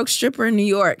be a broke stripper in New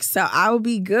York, so I will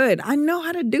be good. I know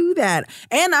how to do that.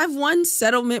 And I've won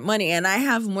settlement money, and I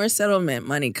have more settlement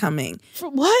money coming. For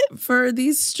what? For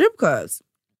these strip clubs.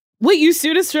 Wait, you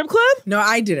sued a strip club? No,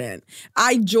 I didn't.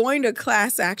 I joined a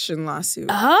class action lawsuit.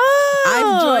 Oh.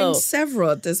 I've joined several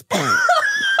at this point.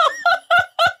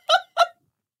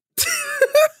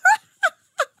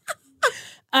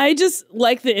 I just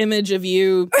like the image of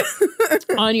you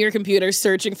on your computer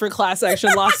searching for class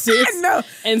action lawsuits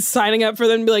and signing up for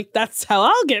them and be like, that's how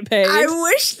I'll get paid. I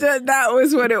wish that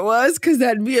was what it was, because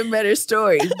that'd be a better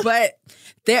story. But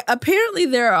there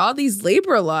are all these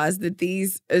labor laws that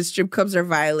these strip clubs are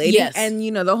violating. Yes. And, you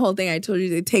know, the whole thing I told you,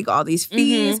 they take all these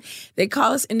fees. They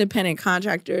call us independent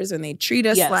contractors, and they treat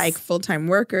us like full-time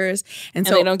workers. And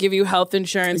so they don't give you health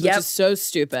insurance, which is so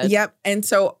stupid. Yep. And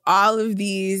so all of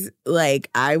these, like,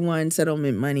 I won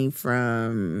settlement money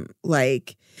from,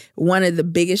 like, one of the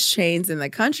biggest chains in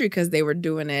the country because they were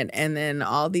doing it. And then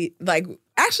all the, like,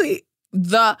 actually,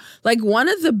 one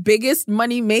of the biggest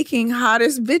money making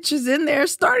hottest bitches in there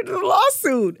started a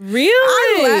lawsuit.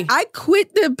 Really? I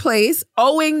quit the place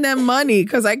owing them money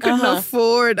because I couldn't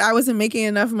afford. I wasn't making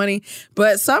enough money.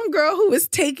 But some girl who was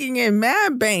taking in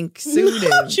Mad Bank sued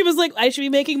him. She was like, I should be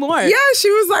making more. Yeah, she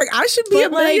was like, I should be a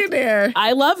millionaire.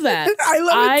 I love that.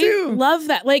 I do. Love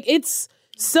that. Like, it's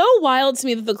so wild to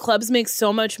me that the clubs make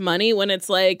so much money when it's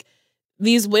like,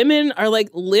 these women are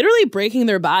like literally breaking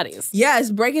their bodies. Yeah,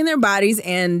 it's breaking their bodies.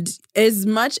 And as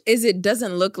much as it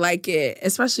doesn't look like it,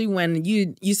 especially when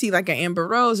you see like an Amber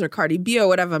Rose or Cardi B or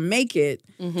whatever make it,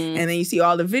 and then you see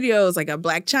all the videos like a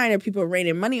Black China, people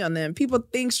raining money on them. People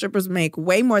think strippers make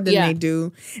way more than they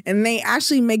do. And they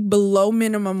actually make below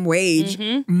minimum wage,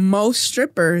 most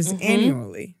strippers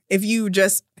annually.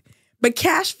 But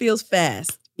cash feels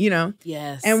fast, you know?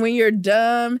 Yes. And when you're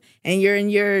dumb and you're in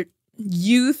your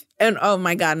youth, and oh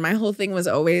my God, my whole thing was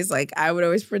always like, I would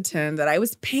always pretend that I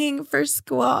was paying for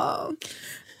school.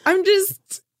 I'm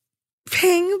just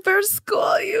paying for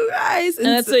school, you guys. And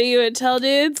that's what you would tell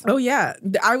dudes? Oh yeah.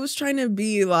 I was trying to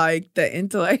be like the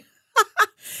intellect.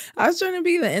 I was trying to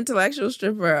be the intellectual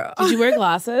stripper. Did you wear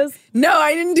glasses? No,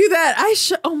 I didn't do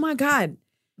that. Oh my God.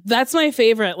 That's my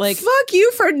favorite. Like, fuck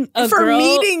you for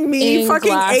meeting me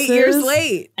fucking 8 years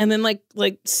late. And then like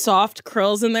soft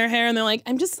curls in their hair, and they're like,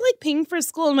 I'm just like paying for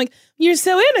school. I'm like, you're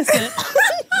so innocent.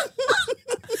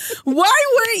 Why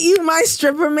weren't you my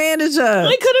stripper manager?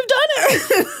 I could have done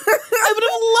it. I would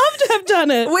have loved to have done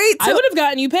it. Wait, I would have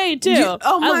gotten you paid too.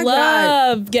 I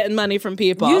love getting money from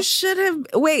people. You should have.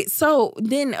 Wait, so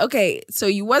then, okay, so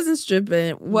you wasn't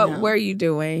stripping. What were you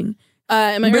doing?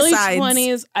 In my early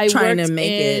 20s, I worked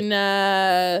in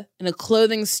a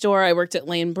clothing store. I worked at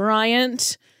Lane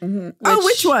Bryant.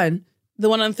 Which one? The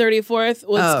one on 34th.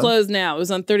 Well, it's closed now. It was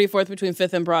on 34th between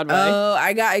 5th and Broadway. Oh,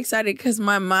 I got excited because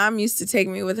my mom used to take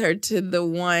me with her to the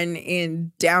one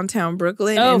in downtown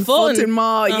Brooklyn in Fulton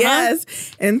Mall.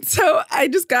 Yes. And so I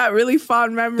just got really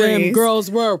fond memories. Them girls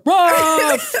were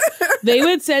rough. They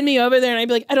would send me over there and I'd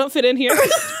be like, I don't fit in here.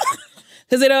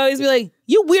 Because they'd always be like,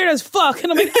 you weird as fuck.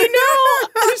 And I'm like, I know.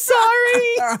 I'm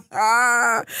sorry.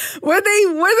 Were they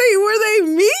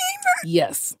mean?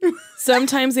 Yes.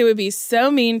 Sometimes they would be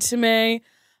so mean to me.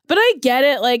 But I get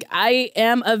it. Like, I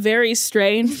am a very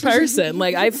strange person.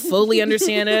 Like, I fully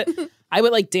understand it. I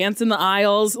would, like, dance in the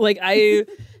aisles. Like, I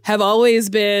have always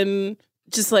been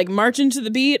just, like, marching to the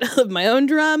beat of my own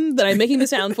drum that I'm making the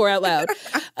sound for out loud.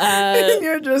 And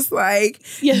you're just, like,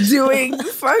 doing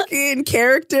fucking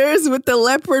characters with the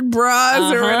leopard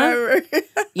bras or whatever.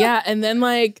 Yeah, and then,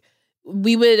 like,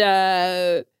 we would,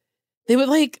 they would,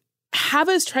 like, have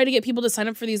us try to get people to sign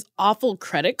up for these awful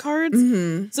credit cards.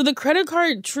 So the credit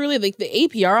card, truly, like, the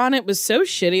APR on it was so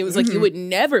shitty. It was like, you would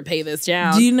never pay this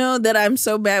down. Do you know that I'm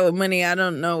so bad with money, I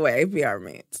don't know what APR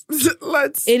means?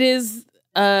 It is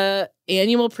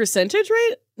annual percentage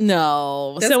rate?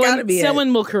 No.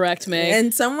 Someone will correct me.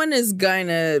 And someone is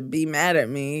gonna be mad at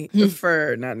me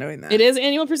for not knowing that. It is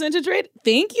annual percentage rate?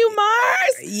 Thank you,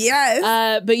 Mars!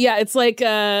 Yes. But yeah, it's like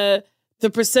the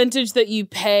percentage that you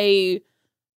pay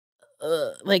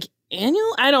like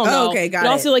annual? I don't know. Okay, got but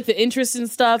it. Also like the interest and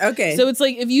stuff. Okay. So it's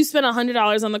like if you spent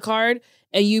 $100 on the card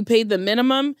and you paid the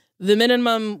minimum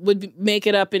would make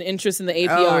it up in interest in the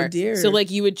APR. Oh, dear. So like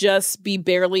you would just be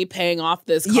barely paying off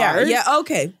this card. Yeah,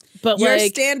 okay. But your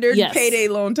like, standard payday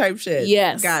loan type shit.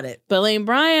 Yes. Got it. But Lane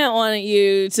Bryant wanted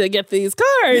you to get these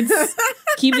cards,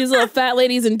 keep these little fat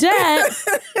ladies in debt.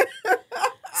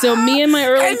 So me in my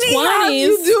early 20s.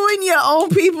 You doing your own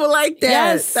people like that.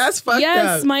 Yes. That's fucked up.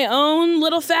 Yes, my own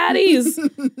little fatties.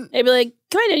 They'd be like,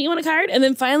 come on, you want a card? And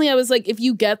then finally I was like, if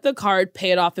you get the card,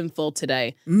 pay it off in full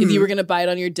today. If you were going to buy it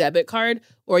on your debit card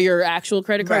or your actual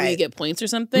credit card where you get points or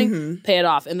something, pay it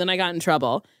off. And then I got in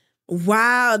trouble.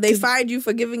 Wow, they fired you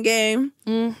for giving game?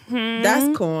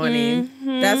 That's corny.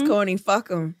 That's corny. Fuck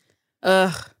them.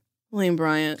 Ugh, Lane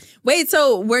Bryant. Wait,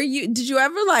 so did you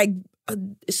ever like,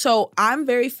 so I'm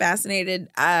very fascinated.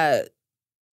 I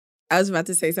was about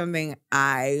to say something.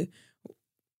 You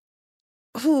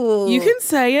can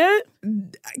say it.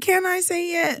 Can I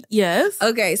say it? Yes.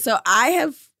 Okay, so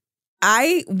I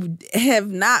have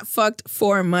not fucked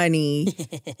for money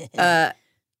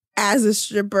as a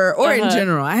stripper or in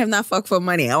general. I have not fucked for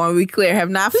money. I want to be clear. I have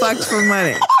not fucked for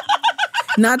money.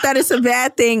 Not that it's a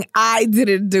bad thing. I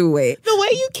didn't do it. The way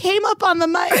you came up on the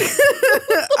mic.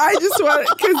 I just wanted,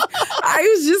 because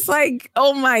I was just like,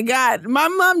 oh my God. My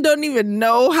mom don't even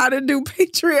know how to do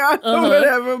Patreon or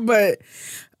whatever, but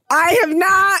I have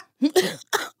not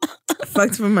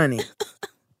fucked for money.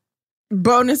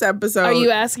 Bonus episode. Are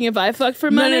you asking if I fucked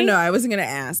for money? No. I wasn't going to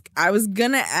ask. I was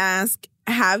going to ask,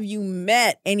 have you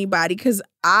met anybody? Because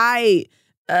I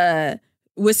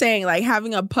was saying, like,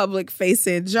 having a public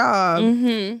facing job,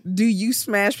 do you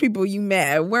smash people you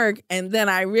met at work? And then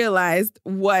I realized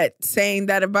what saying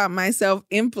that about myself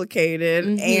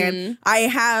implicated. And I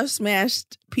have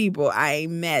smashed people I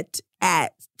met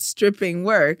at stripping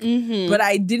work, but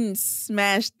I didn't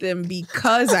smash them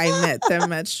because I met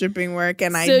them at stripping work.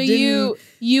 And so you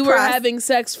were having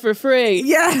sex for free.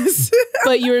 Yes.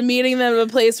 But you were meeting them at a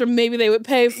place where maybe they would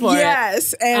pay for it.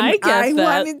 Yes. And I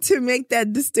wanted to make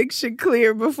that distinction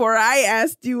clear before I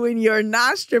asked you in your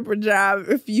non-stripper job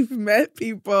if you've met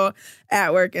people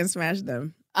at work and smashed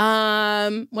them. When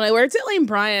I worked at Lane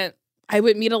Bryant, I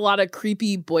would meet a lot of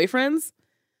creepy boyfriends.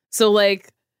 So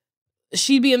like,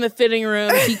 she'd be in the fitting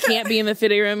room. He can't be in the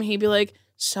fitting room. He'd be like,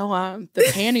 so the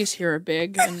panties here are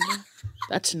big and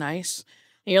that's nice.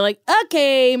 And you're like,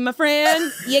 okay, my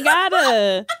friend, you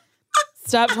gotta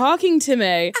stop talking to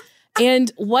me.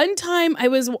 And one time I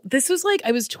was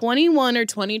 21 or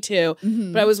 22,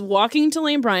 but I was walking to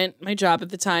Lane Bryant, my job at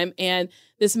the time, and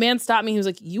this man stopped me. He was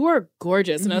like, you are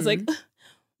gorgeous. And I was like,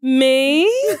 me?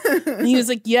 And he was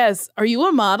like, yes. Are you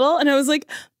a model? And I was like,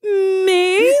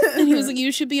 me? And he was like,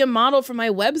 you should be a model for my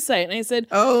website. And I said,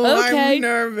 oh, okay. I'm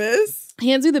nervous. He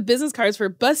hands me the business cards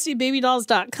for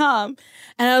bustybabydolls.com.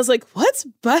 And I was like, what's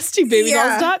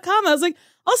bustybabydolls.com? I was like,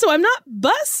 Also, I'm not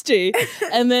busty.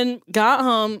 And then got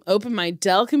home, opened my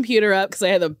Dell computer up because I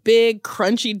had a big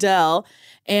crunchy Dell,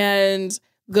 and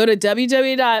go to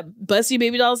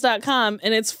www.bustybabydolls.com,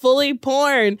 and it's fully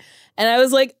porn. And I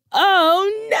was like,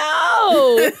 oh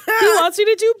no, he wants me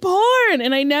to do porn.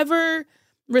 And I never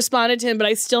responded to him, but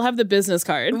I still have the business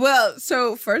card. Well,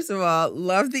 so first of all,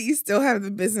 love that you still have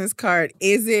the business card.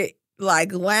 Is it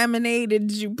like laminated?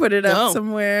 Did you put it up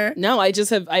somewhere? No, I've kept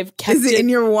it. Is it in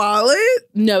your wallet?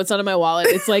 No, it's not in my wallet.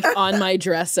 It's like on my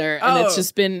dresser, and it's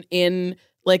just been in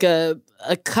like a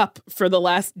cup for the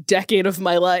last decade of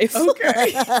my life.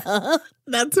 Okay.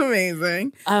 That's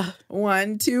amazing.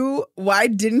 1, 2, why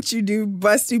didn't you do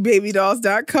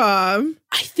BustyBabyDolls.com?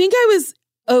 I think I was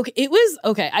okay. It was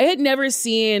okay. I had never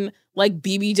seen like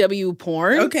BBW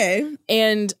porn. Okay.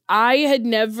 And I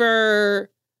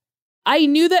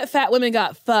knew that fat women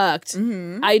got fucked.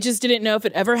 Mm-hmm. I just didn't know if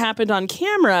it ever happened on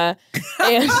camera.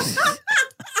 And,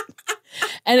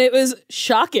 and it was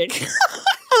shocking.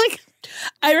 Like,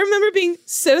 I remember being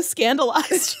so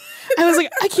scandalized. I was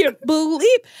like, I can't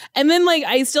believe. And then like,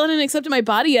 I still hadn't accepted my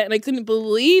body yet. And I couldn't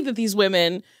believe that these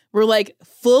women were like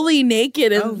fully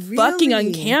naked and fucking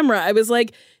on camera. I was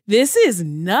like, this is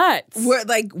nuts. What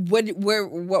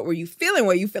were you feeling?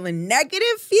 Were you feeling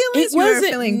negative feelings? It wasn't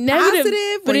feeling negative,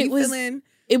 positive? but it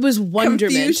was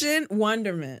wonderment. Confusion?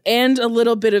 Wonderment. And a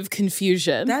little bit of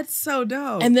confusion. That's so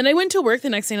dope. And then I went to work the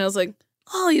next day and I was like,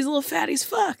 oh, these little fatties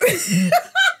fuck.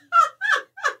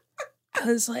 I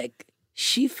was like,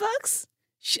 she fucks?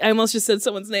 I almost just said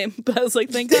someone's name, but I was like,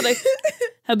 thank God I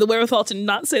had the wherewithal to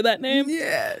not say that name.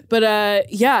 Yeah.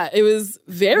 But yeah, it was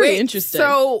very interesting.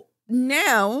 So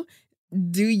now,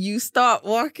 do you start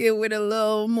walking with a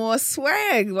little more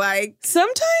swag? Like,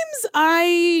 sometimes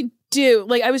I do.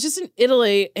 Like, I was just in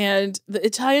Italy and the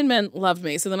Italian men loved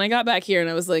me. So then I got back here and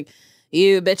I was like,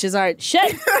 you bitches aren't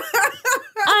shit.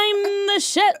 I'm the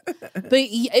shit. But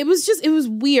it was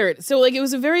weird. So like, it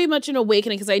was very much an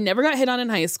awakening because I never got hit on in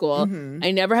high school. Mm-hmm. I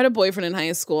never had a boyfriend in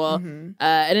high school. Mm-hmm.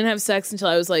 I didn't have sex until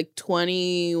I was like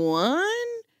 21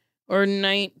 or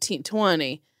 19,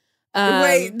 20.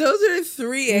 Wait, those are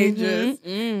 3 ages.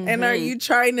 Mm-hmm. And are you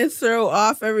trying to throw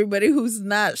off everybody who's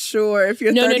not sure if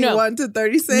you're 31 to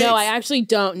 36? No, I actually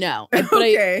don't know. But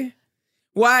okay.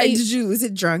 Why did you lose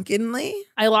it drunkenly?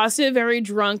 I lost it very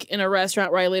drunk in a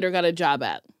restaurant where I later got a job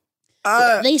at.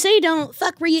 They say don't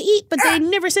fuck where you eat, but they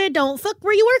never said don't fuck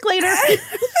where you work later.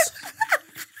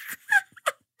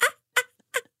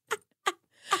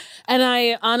 And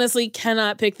I honestly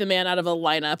cannot pick the man out of a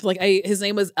lineup. Like his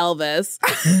name was Elvis.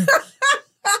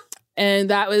 And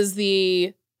that was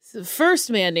the first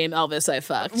man named Elvis I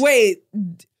fucked. Wait.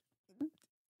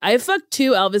 I fucked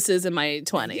 2 Elvises in my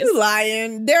 20s. You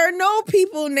lying. There are no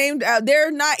people named out. There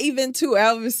are not even 2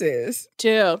 Elvises.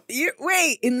 2.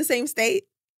 Wait, in the same state?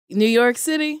 New York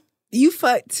City. You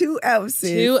fucked 2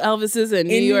 Elvises. 2 Elvises in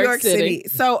New York City.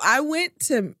 So I went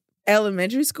to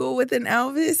elementary school with an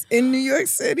Elvis in New York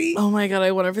City. Oh my God,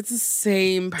 I wonder if it's the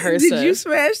same person. Did you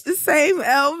smash the same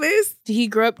Elvis? He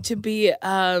grew up to be,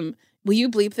 will you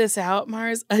bleep this out,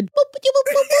 Mars? It's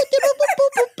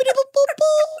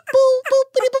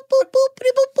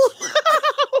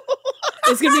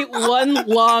going to be one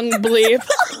long bleep.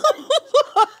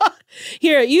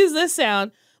 Here, use this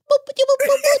sound.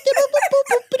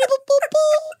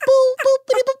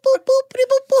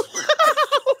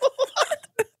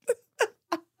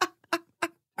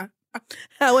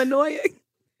 How annoying.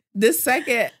 The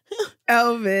second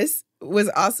Elvis was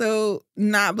also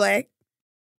not black.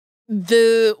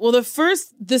 The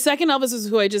second Elvis was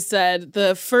who I just said.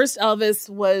 The first Elvis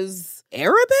was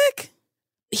Arabic.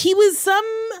 He was some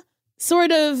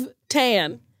sort of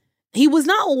tan. He was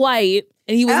not white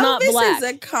and he was Elvis not black. Elvis is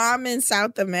a common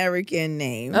South American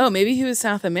name. Oh, maybe he was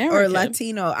South American. Or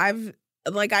Latino. I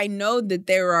know that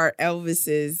there are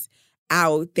Elvises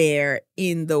out there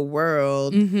in the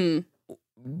world. Mm-hmm.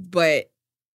 But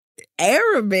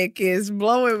Arabic is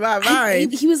blowing my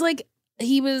mind. He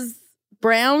was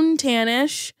brown,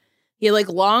 tannish. He had like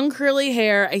long curly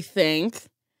hair, I think.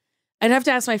 I'd have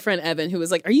to ask my friend Evan, who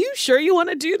was like, are you sure you want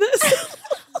to do this?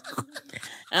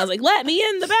 And I was like, let me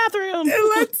in the bathroom.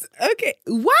 Okay.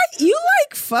 What? You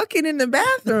like fucking in the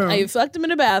bathroom? I fucked him in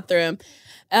the bathroom.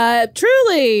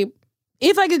 Truly,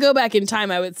 if I could go back in time,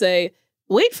 I would say,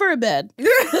 wait for a bed.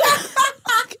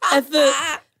 At the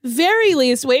very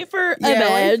least, wait for a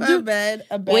bed. Wait for a bed.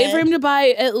 Wait for him to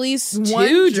buy at least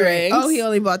 2 drinks. Oh, he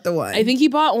only bought the one. I think he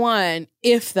bought 1,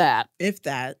 if that. If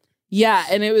that. Yeah,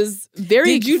 and it was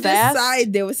very Did you fast.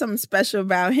 decide there was something special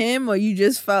about him, or you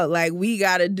just felt like we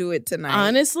got to do it tonight?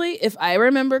 Honestly, if I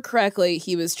remember correctly,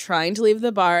 he was trying to leave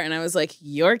the bar, and I was like,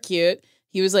 you're cute.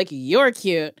 He was like, you're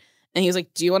cute. And he was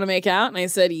like, do you want to make out? And I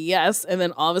said, yes. And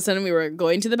then all of a sudden we were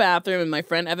going to the bathroom and my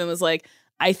friend Evan was like,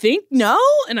 I think no.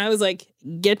 And I was like,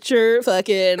 get your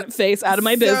fucking face out of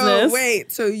my business.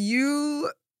 Wait, so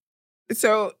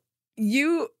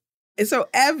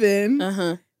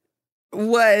Evan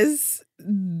was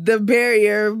the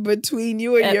barrier between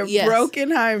you and your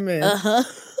broken hymen.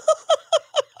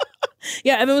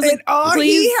 Yeah, Evan was like, all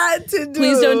please, he had to do,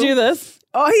 please don't do this.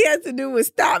 All he had to do was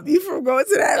stop you from going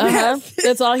to that bath.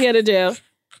 That's all he had to do.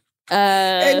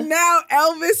 And now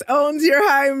Elvis owns your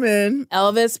hymen.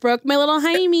 Elvis broke my little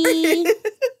hymen.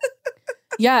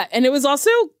 Yeah, and it was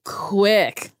also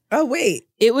quick. Oh, wait.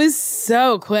 It was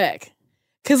so quick.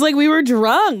 Because, like, we were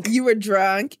drunk. You were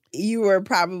drunk. He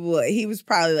was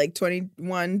probably like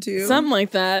 21 too. Something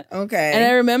like that. Okay. And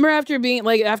I remember after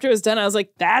it was done, I was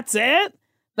like, that's it?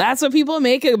 That's what people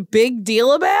make a big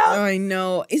deal about? Oh, I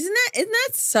know. Isn't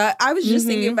that such? I was just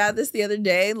thinking about this the other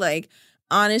day. Like,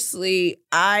 honestly,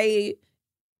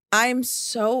 I'm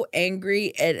so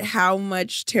angry at how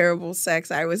much terrible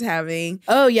sex I was having.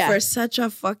 Oh, yeah. For such a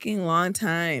fucking long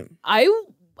time. I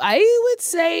would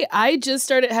say I just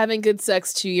started having good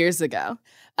sex 2 years ago.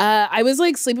 I was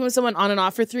like sleeping with someone on and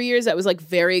off for 3 years that was like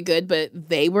very good, but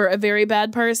they were a very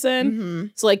bad person. Mm-hmm.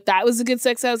 So like that was the good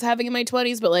sex I was having in my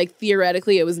 20s, but like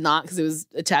theoretically it was not because it was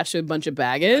attached to a bunch of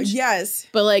baggage. Yes.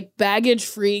 But like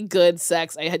baggage-free good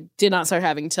sex did not start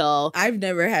having till I've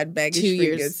never had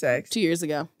baggage-free good sex. 2 years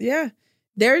ago. Yeah.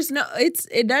 There's no,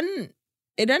 it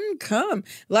doesn't come.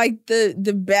 Like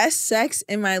the best sex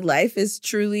in my life is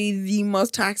truly the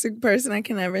most toxic person I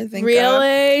can ever think of.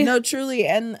 Really? No, truly.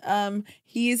 And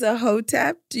he's a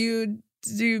hotep. Do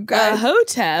you guys? A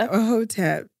hotep? A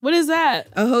hotep. What is that?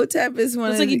 A hotep is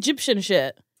one It's of like Egyptian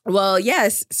shit. Well,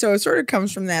 yes. So it sort of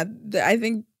comes from that. I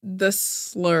think the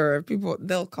slur,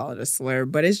 they'll call it a slur,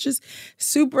 but it's just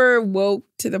super woke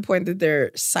to the point that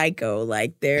they're psycho.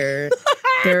 Like they're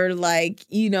like,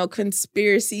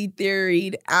 conspiracy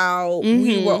theoried out. Mm-hmm.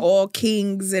 We were all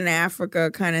kings in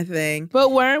Africa kind of thing.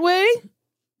 But weren't we?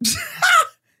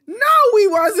 No, we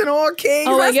wasn't all kings.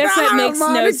 Oh, That's I guess not that how makes no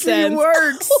monarchy sense.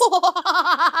 Works.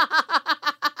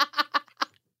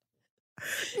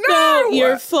 No,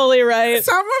 you're fully right.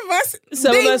 Some of us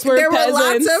were there peasants. were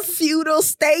lots of feudal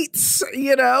states,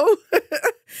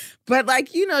 but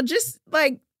like, just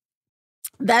like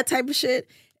that type of shit.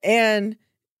 And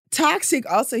toxic,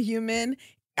 also human.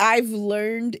 I've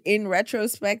learned in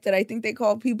retrospect that I think they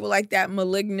call people like that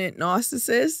malignant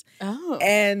narcissists. Oh.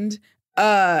 And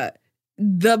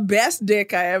the best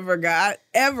dick I ever got,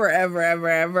 ever.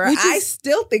 I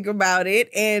still think about it,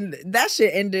 and that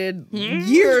shit ended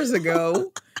years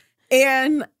ago.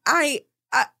 And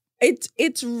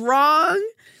it's wrong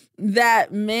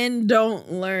that men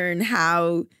don't learn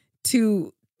how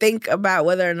to think about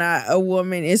whether or not a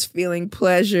woman is feeling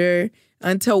pleasure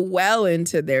until well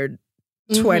into their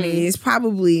 20s,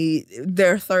 probably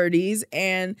their 30s.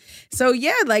 And so,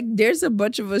 yeah, like there's a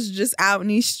bunch of us just out in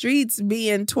these streets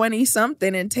being 20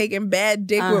 something and taking bad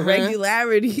dick with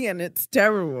regularity. And it's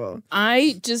terrible.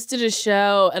 I just did a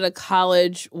show at a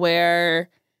college where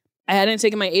I hadn't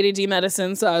taken my ADD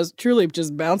medicine. So I was truly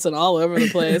just bouncing all over the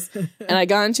place. And I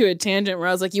got into a tangent where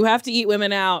I was like, you have to eat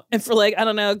women out. And for like, I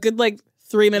don't know, a good like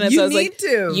 3 minutes, I was like,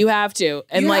 you have to.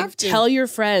 And like, tell your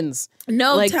friends.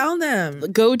 No, like, tell them.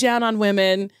 Go down on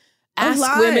women. Ask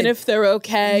women if they're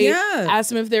okay. Yeah. Ask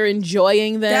them if they're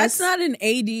enjoying this. That's not an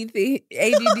ADD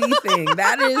thing.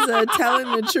 That is a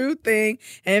telling the truth thing.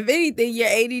 And if anything, your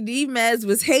ADD meds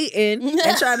was hating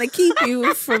and trying to keep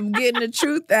you from getting the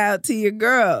truth out to your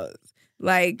girls.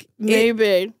 Like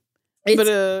maybe.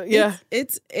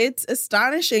 It's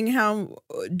astonishing how,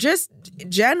 just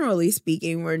generally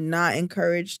speaking, we're not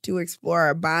encouraged to explore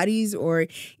our bodies or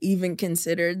even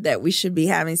considered that we should be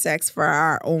having sex for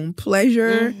our own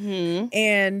pleasure.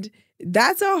 And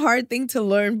that's a hard thing to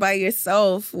learn by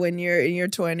yourself when you're in your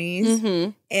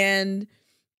 20s. And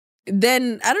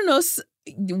then, I don't know,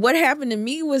 what happened to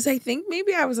me was, I think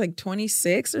maybe I was like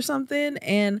 26 or something.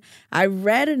 And I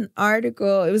read an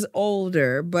article. It was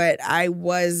older, but I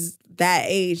was that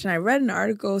age. And I read an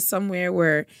article somewhere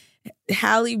where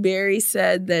Halle Berry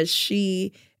said that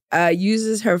she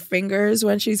uses her fingers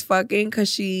when she's fucking because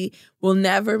she will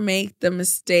never make the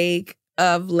mistake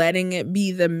of letting it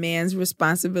be the man's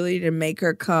responsibility to make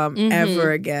her come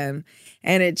ever again.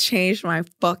 And it changed my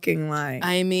fucking life.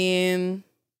 I mean,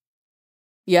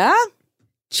 yeah.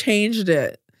 Changed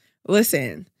it.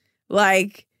 Listen,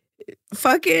 like,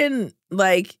 fucking,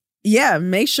 like, yeah,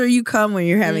 make sure you come when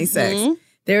you're having sex.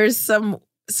 There's some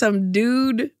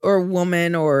dude or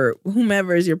woman or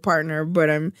whomever is your partner, but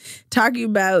I'm talking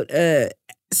about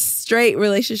straight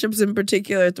relationships in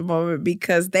particular at the moment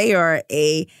because they are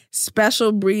a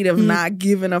special breed of not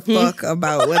giving a fuck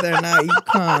about whether or not you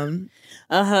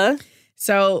come.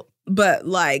 So, but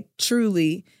like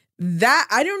truly, that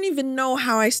I don't even know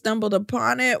how I stumbled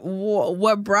upon it,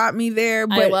 what brought me there,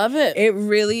 but I love it. It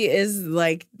really is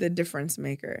like the difference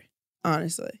maker,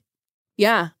 honestly.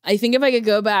 Yeah, I think if I could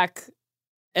go back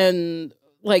and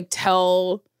like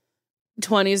tell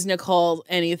 20s Nicole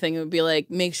anything, it would be like,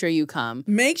 make sure you come.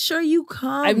 Make sure you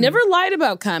come. I've never lied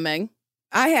about coming.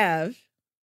 I have.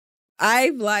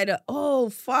 I've lied. Oh,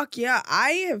 fuck yeah.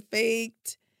 I have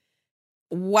faked.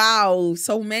 Wow.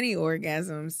 So many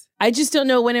orgasms. I just don't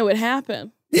know when it would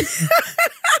happen.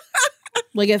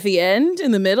 Like at the end,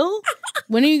 in the middle?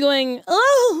 When are you going,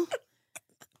 oh,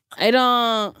 I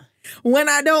don't. When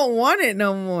I don't want it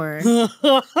no more.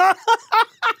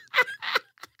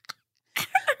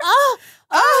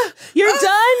 You're done?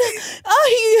 Oh,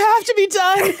 you have to be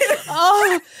done.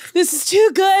 Oh, this is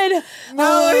too good.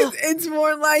 No, it's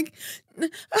more like, you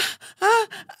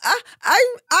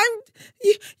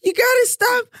gotta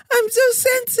stop. I'm so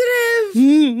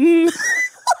sensitive.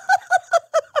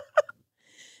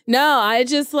 No, I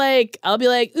just like, I'll be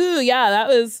like, ooh, yeah, that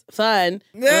was fun.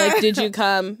 Like, did you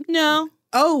come? No.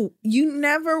 Oh, you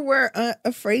never were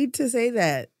afraid to say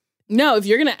that. No, if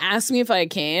you're going to ask me if I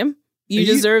came, you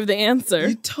deserve the answer.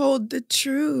 You told the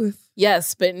truth.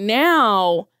 Yes, but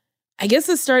now, I guess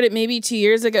this started maybe 2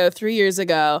 years ago, 3 years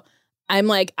ago. I'm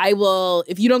like, I will,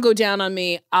 if you don't go down on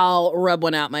me, I'll rub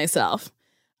one out myself.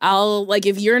 I'll, like,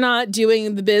 if you're not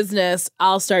doing the business,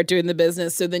 I'll start doing the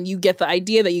business. So then you get the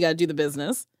idea that you got to do the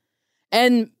business.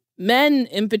 And men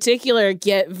in particular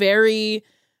get very,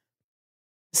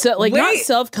 so like not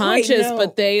self-conscious,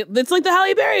 but it's like the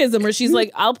Halle Berryism where she's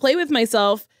like, I'll play with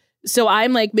myself. So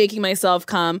I'm like making myself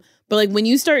come. But like when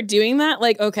you start doing that,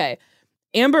 like, okay,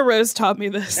 Amber Rose taught me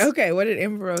this. Okay, what did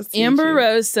Amber Rose teach Amber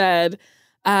Rose said,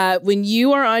 when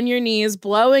you are on your knees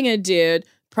blowing a dude,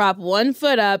 prop one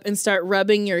foot up and start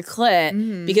rubbing your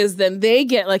clit because then they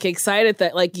get like excited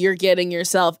that like you're getting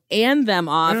yourself and them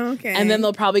off. Okay. And then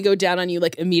they'll probably go down on you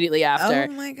like immediately after.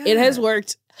 Oh my God. It has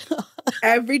worked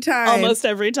every time. Almost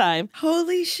every time.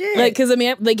 Holy shit. Like, because I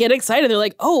mean, they get excited. They're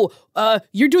like, oh,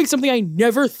 you're doing something I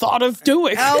never thought of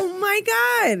doing. Oh my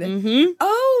God.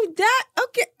 Oh, that,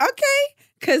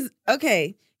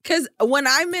 okay. Because when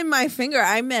I meant my finger,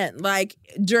 I meant like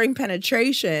during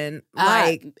penetration,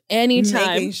 like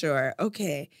anytime. Making sure.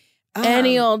 Okay.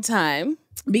 Any old time.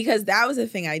 Because that was a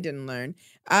thing I didn't learn.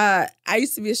 I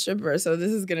used to be a stripper, so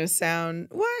this is going to sound,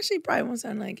 well, actually probably won't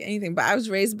sound like anything, but I was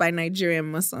raised by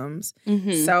Nigerian Muslims.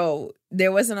 So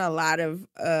there wasn't a lot of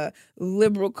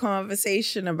liberal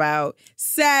conversation about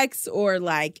sex or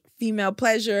like female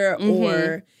pleasure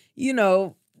or, you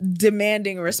know,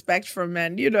 demanding respect from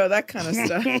men, you know, that kind of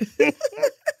stuff.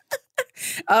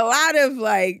 A lot of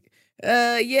like,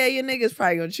 yeah, your nigga's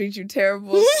probably gonna treat you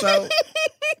terrible. So,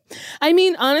 I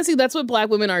mean, honestly, that's what Black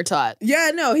women are taught.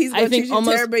 Yeah, no, he's gonna treat you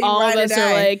terrible. All of us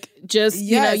are like, just,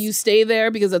 you know, you stay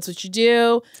there because that's what you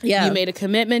do. Yeah. You made a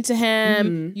commitment to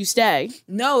him. You stay.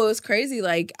 No, it was crazy.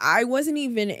 Like, I wasn't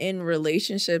even in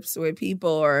relationships with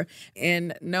people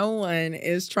and no one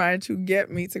is trying to get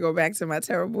me to go back to my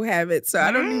terrible habits. So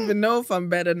I don't even know if I'm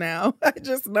better now. I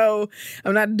just know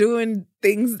I'm not doing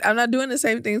the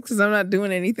same things because I'm not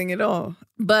doing anything at all.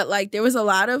 But like, there was a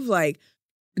lot of like,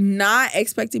 not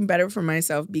expecting better for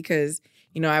myself because,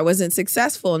 you know, I wasn't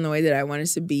successful in the way that I wanted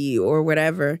to be or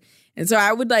whatever. And so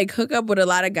I would like hook up with a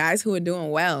lot of guys who were doing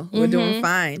well, who were doing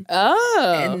fine.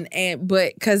 Oh.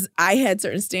 But because I had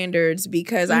certain standards,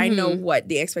 because I know what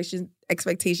the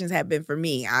expectations had been for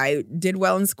me. I did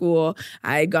well in school.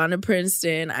 I had gone to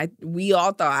Princeton. We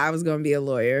all thought I was going to be a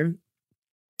lawyer.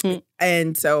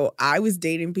 And so I was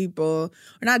dating people,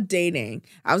 or not dating,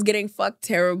 I was getting fucked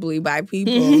terribly by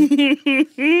people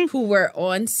who were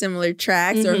on similar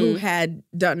tracks or who had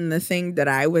done the thing that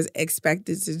I was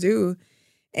expected to do.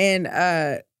 And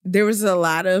there was a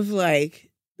lot of like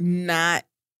not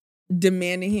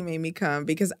demanding he made me come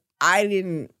because I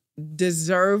didn't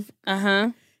deserve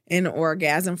an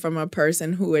orgasm from a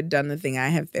person who had done the thing I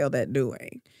had failed at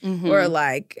doing. Or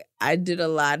like I did a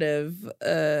lot of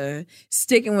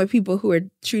sticking with people who were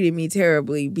treating me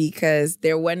terribly because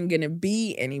there wasn't going to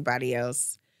be anybody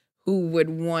else who would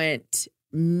want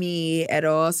me at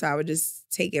all. So I would just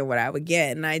take it what I would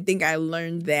get. And I think I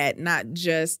learned that not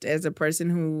just as a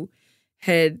person who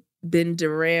had been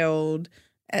derailed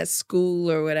at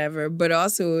school or whatever, but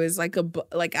also as like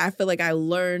I feel like I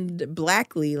learned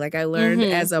blackly. Like I learned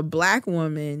as a Black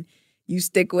woman, you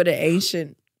stick with an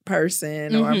ancient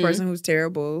person or a person who's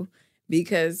terrible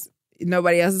because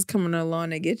nobody else is coming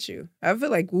along to get you. I feel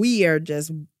like we are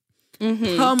just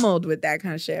pummeled with that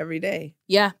kind of shit every day.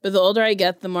 Yeah, but the older I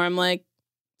get, the more I'm like,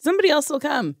 somebody else will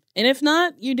come. And if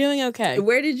not, you're doing okay.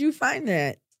 Where did you find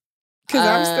that? Because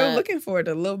I'm still looking for it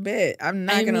a little bit. I'm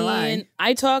not going to lie.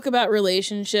 I talk about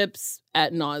relationships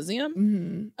ad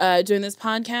nauseum during this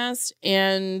podcast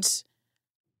and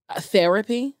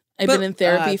therapy. I've been in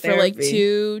therapy for like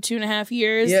 2.5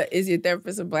 years. Yeah, is your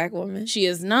therapist a Black woman? She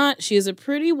is not. She is a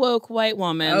pretty woke white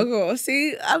woman. Oh,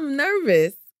 see, I'm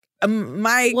nervous.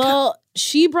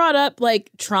 She brought up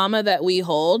like trauma that we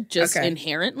hold just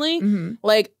inherently.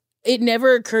 Like, it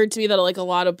never occurred to me that like a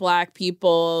lot of Black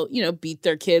people, beat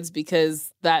their kids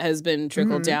because that has been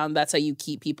trickled down. That's how you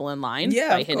keep people in line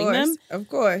by hitting them. Of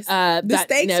course. The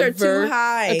stakes are too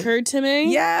high. Occurred to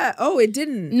me. Yeah. Oh, it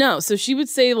didn't. No. So she would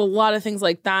say a lot of things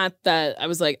like that I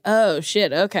was like, oh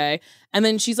shit, okay. And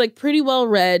then she's like pretty well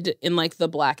read in like the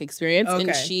Black experience. Okay.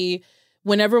 And she,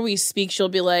 whenever we speak, she'll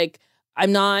be like,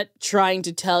 I'm not trying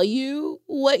to tell you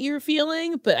what you're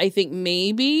feeling, but I think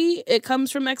maybe it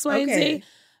comes from X, Y, and Z.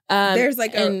 There's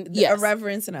like a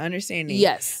reverence and an understanding.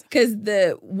 Yes. Because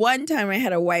the one time I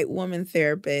had a white woman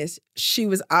therapist, she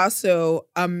was also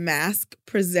a mask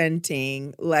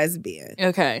presenting lesbian.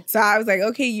 Okay. So I was like,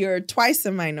 okay, you're twice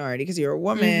a minority because you're a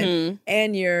woman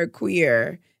and you're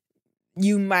queer.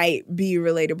 You might be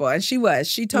relatable. And she was.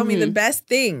 She told me the best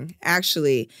thing,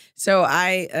 actually. So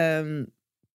I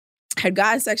had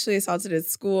gotten sexually assaulted at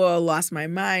school, lost my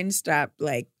mind, stopped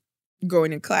like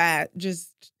going to class,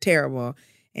 just terrible.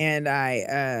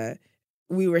 And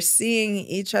we were seeing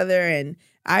each other, and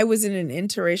I was in an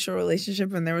interracial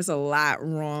relationship, and there was a lot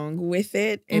wrong with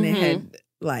it. And it had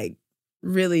like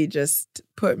really just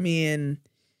put me in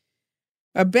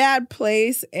a bad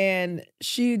place. And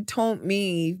she told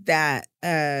me that,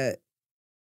 no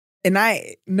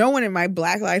one in my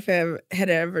Black life had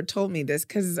ever told me this,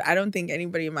 because I don't think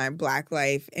anybody in my Black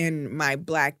life and my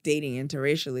Black dating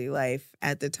interracially life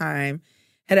at the time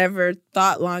had ever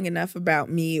thought long enough about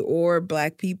me or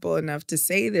Black people enough to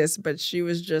say this. But she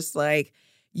was just like,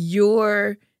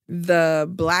 you're the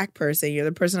Black person, you're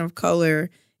the person of color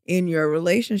in your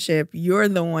relationship, you're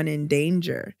the one in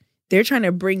danger. They're trying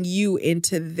to bring you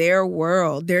into their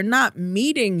world. They're not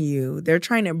meeting you. They're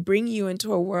trying to bring you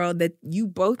into a world that you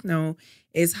both know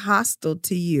is hostile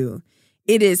to you.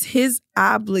 It is his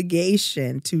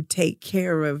obligation to take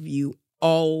care of you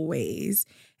always,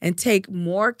 and take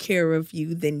more care of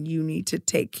you than you need to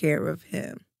take care of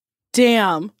him.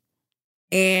 Damn.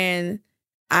 And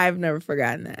I've never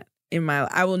forgotten that in my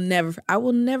life. I will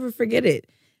never forget it.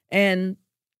 And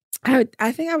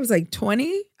I think I was like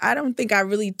 20. I don't think I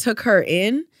really took her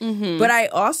in. But I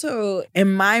also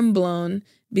am mind blown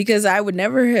because I would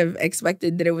never have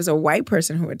expected that it was a white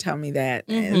person who would tell me that,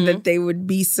 and that they would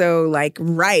be so like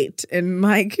right and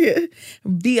like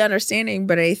be understanding.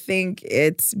 But I think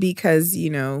it's because,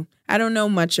 I don't know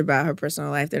much about her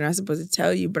personal life. They're not supposed to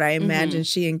tell you, but I imagine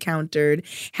she encountered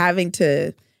having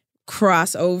to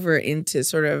cross over into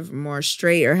sort of more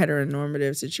straight or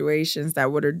heteronormative situations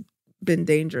that would have been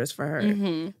dangerous for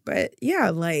her. But yeah,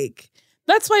 like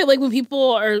that's why like when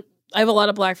people are, I have a lot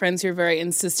of Black friends who are very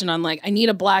insistent on like, I need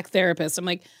a Black therapist. I'm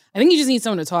like, I think you just need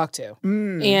someone to talk to.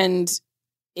 And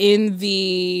in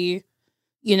the,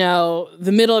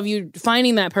 the middle of you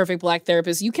finding that perfect Black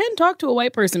therapist, you can talk to a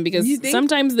white person because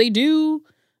sometimes they do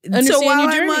understand so while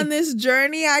your journey. I'm on this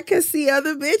journey, I can see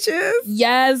other bitches.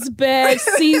 Yes, bitch.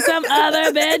 See some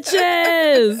other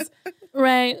bitches.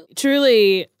 Right.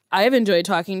 Truly, I have enjoyed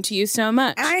talking to you so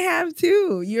much. I have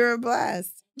too. You're a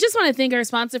blast. Just want to thank our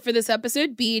sponsor for this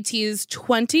episode, BET's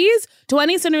 20s.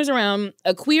 20 centers around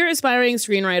a queer aspiring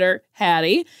screenwriter,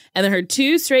 Hattie, and then her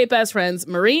two straight best friends,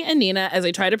 Marie and Nina, as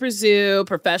they try to pursue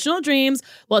professional dreams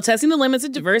while testing the limits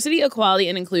of diversity, equality,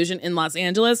 and inclusion in Los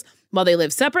Angeles while they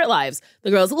live separate lives.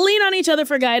 The girls lean on each other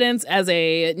for guidance as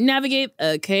they navigate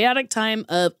a chaotic time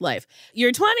of life.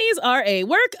 Your 20s are a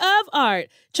work of art.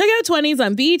 Check out 20s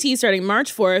on BET starting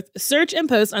March 4th. Search and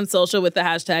post on social with the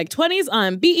hashtag 20s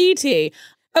on BET.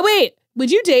 Oh, wait,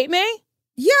 would you date me?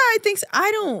 Yeah, I think so.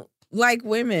 I don't like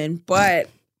women, but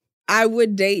I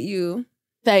would date you.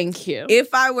 Thank you.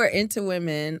 If I were into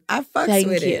women, I fucks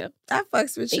with it. I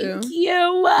fucks with you. Thank you.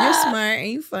 You're smart and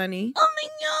you funny. Oh my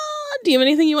God. Do you have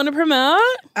anything you want to promote?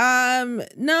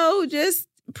 No, just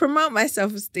promote my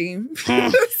self-esteem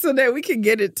so that we can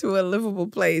get it to a livable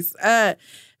place. At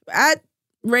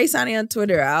Ray Sani on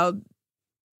Twitter, I'll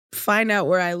find out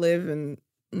where I live and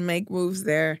make moves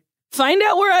there. Find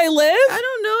out where I live? I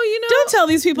don't know. You Don't tell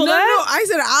these people No, that. I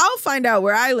said I'll find out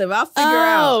where I live. I'll figure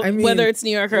out. I mean, whether it's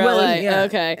New York or LA. Yeah.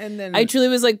 Okay. And then I truly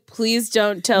was like, please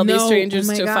don't tell these strangers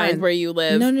to find where you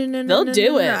live. No. They'll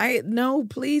do it. No,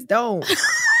 please don't.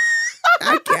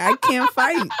 I can't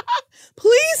fight.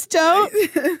 Please don't.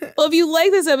 Well, if you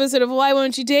like this episode of Why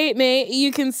Won't You Date Me,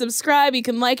 you can subscribe, you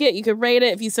can like it, you can rate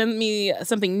it. If you send me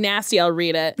something nasty, I'll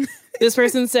read it. This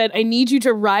person said, I need you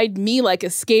to ride me like a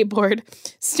skateboard.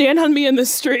 Stand on me in the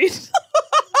street.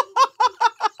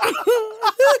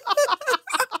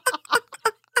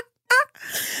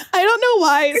 I don't know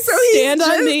why stand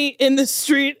on me in the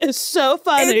street is so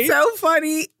funny. It's so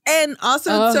funny. And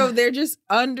also, so they're just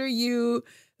under you,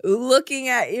 looking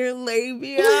at your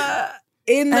labia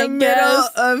in the middle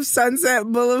of Sunset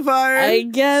Boulevard. I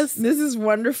guess. This is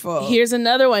wonderful. Here's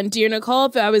another one. Dear Nicole,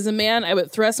 if I was a man, I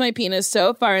would thrust my penis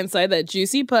so far inside that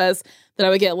juicy puss that I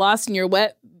would get lost in your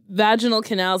wet vaginal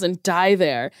canals and die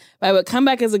there. But I would come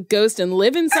back as a ghost and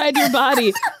live inside your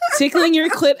body, tickling your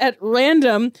clit at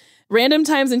random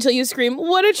times until you scream,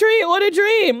 what a treat, what a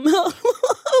dream.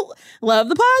 Love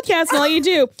the podcast and all you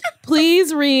do.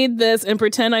 Please read this and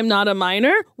pretend I'm not a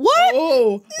minor. What?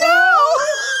 Oh.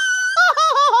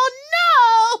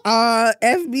 No.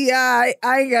 FBI,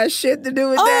 I ain't got shit to do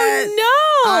with that. Oh,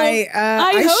 no.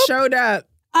 I showed up.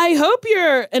 I hope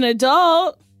you're an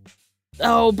adult.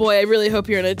 Oh, boy, I really hope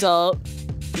you're an adult.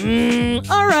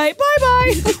 All right,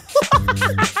 bye-bye.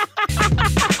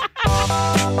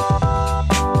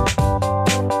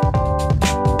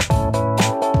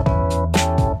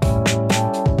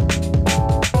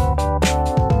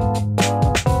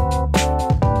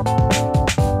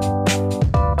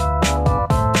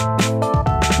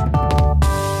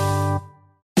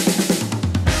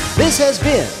 This has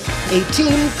been a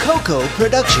Team Coco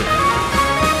production.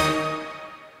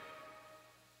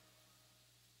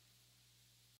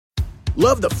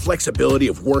 Love the flexibility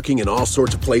of working in all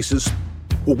sorts of places?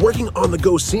 Well, working on the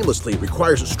go seamlessly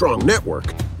requires a strong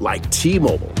network like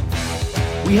T-Mobile.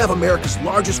 We have America's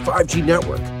largest 5G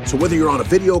network, so whether you're on a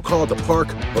video call at the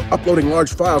park or uploading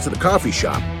large files at the coffee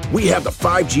shop, we have the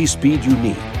 5G speed you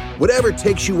need. Whatever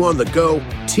takes you on the go,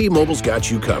 T-Mobile's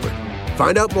got you covered.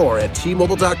 Find out more at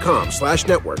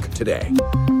T-Mobile.com/network today.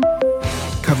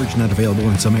 Coverage not available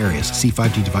in some areas. See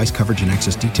 5G device coverage and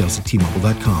access details at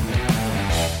T-Mobile.com.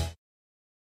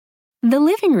 The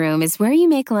living room is where you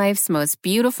make life's most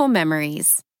beautiful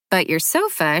memories. But your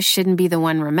sofa shouldn't be the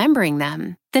one remembering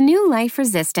them. The new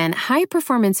life-resistant,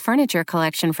 high-performance furniture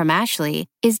collection from Ashley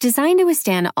is designed to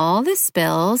withstand all the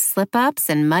spills, slip-ups,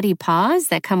 and muddy paws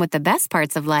that come with the best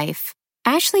parts of life.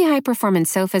 Ashley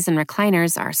high-performance sofas and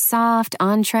recliners are soft,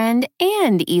 on-trend,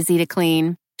 and easy to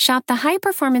clean. Shop the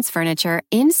high-performance furniture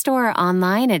in-store or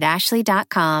online at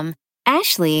Ashley.com.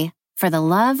 Ashley, for the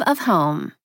love of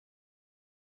home.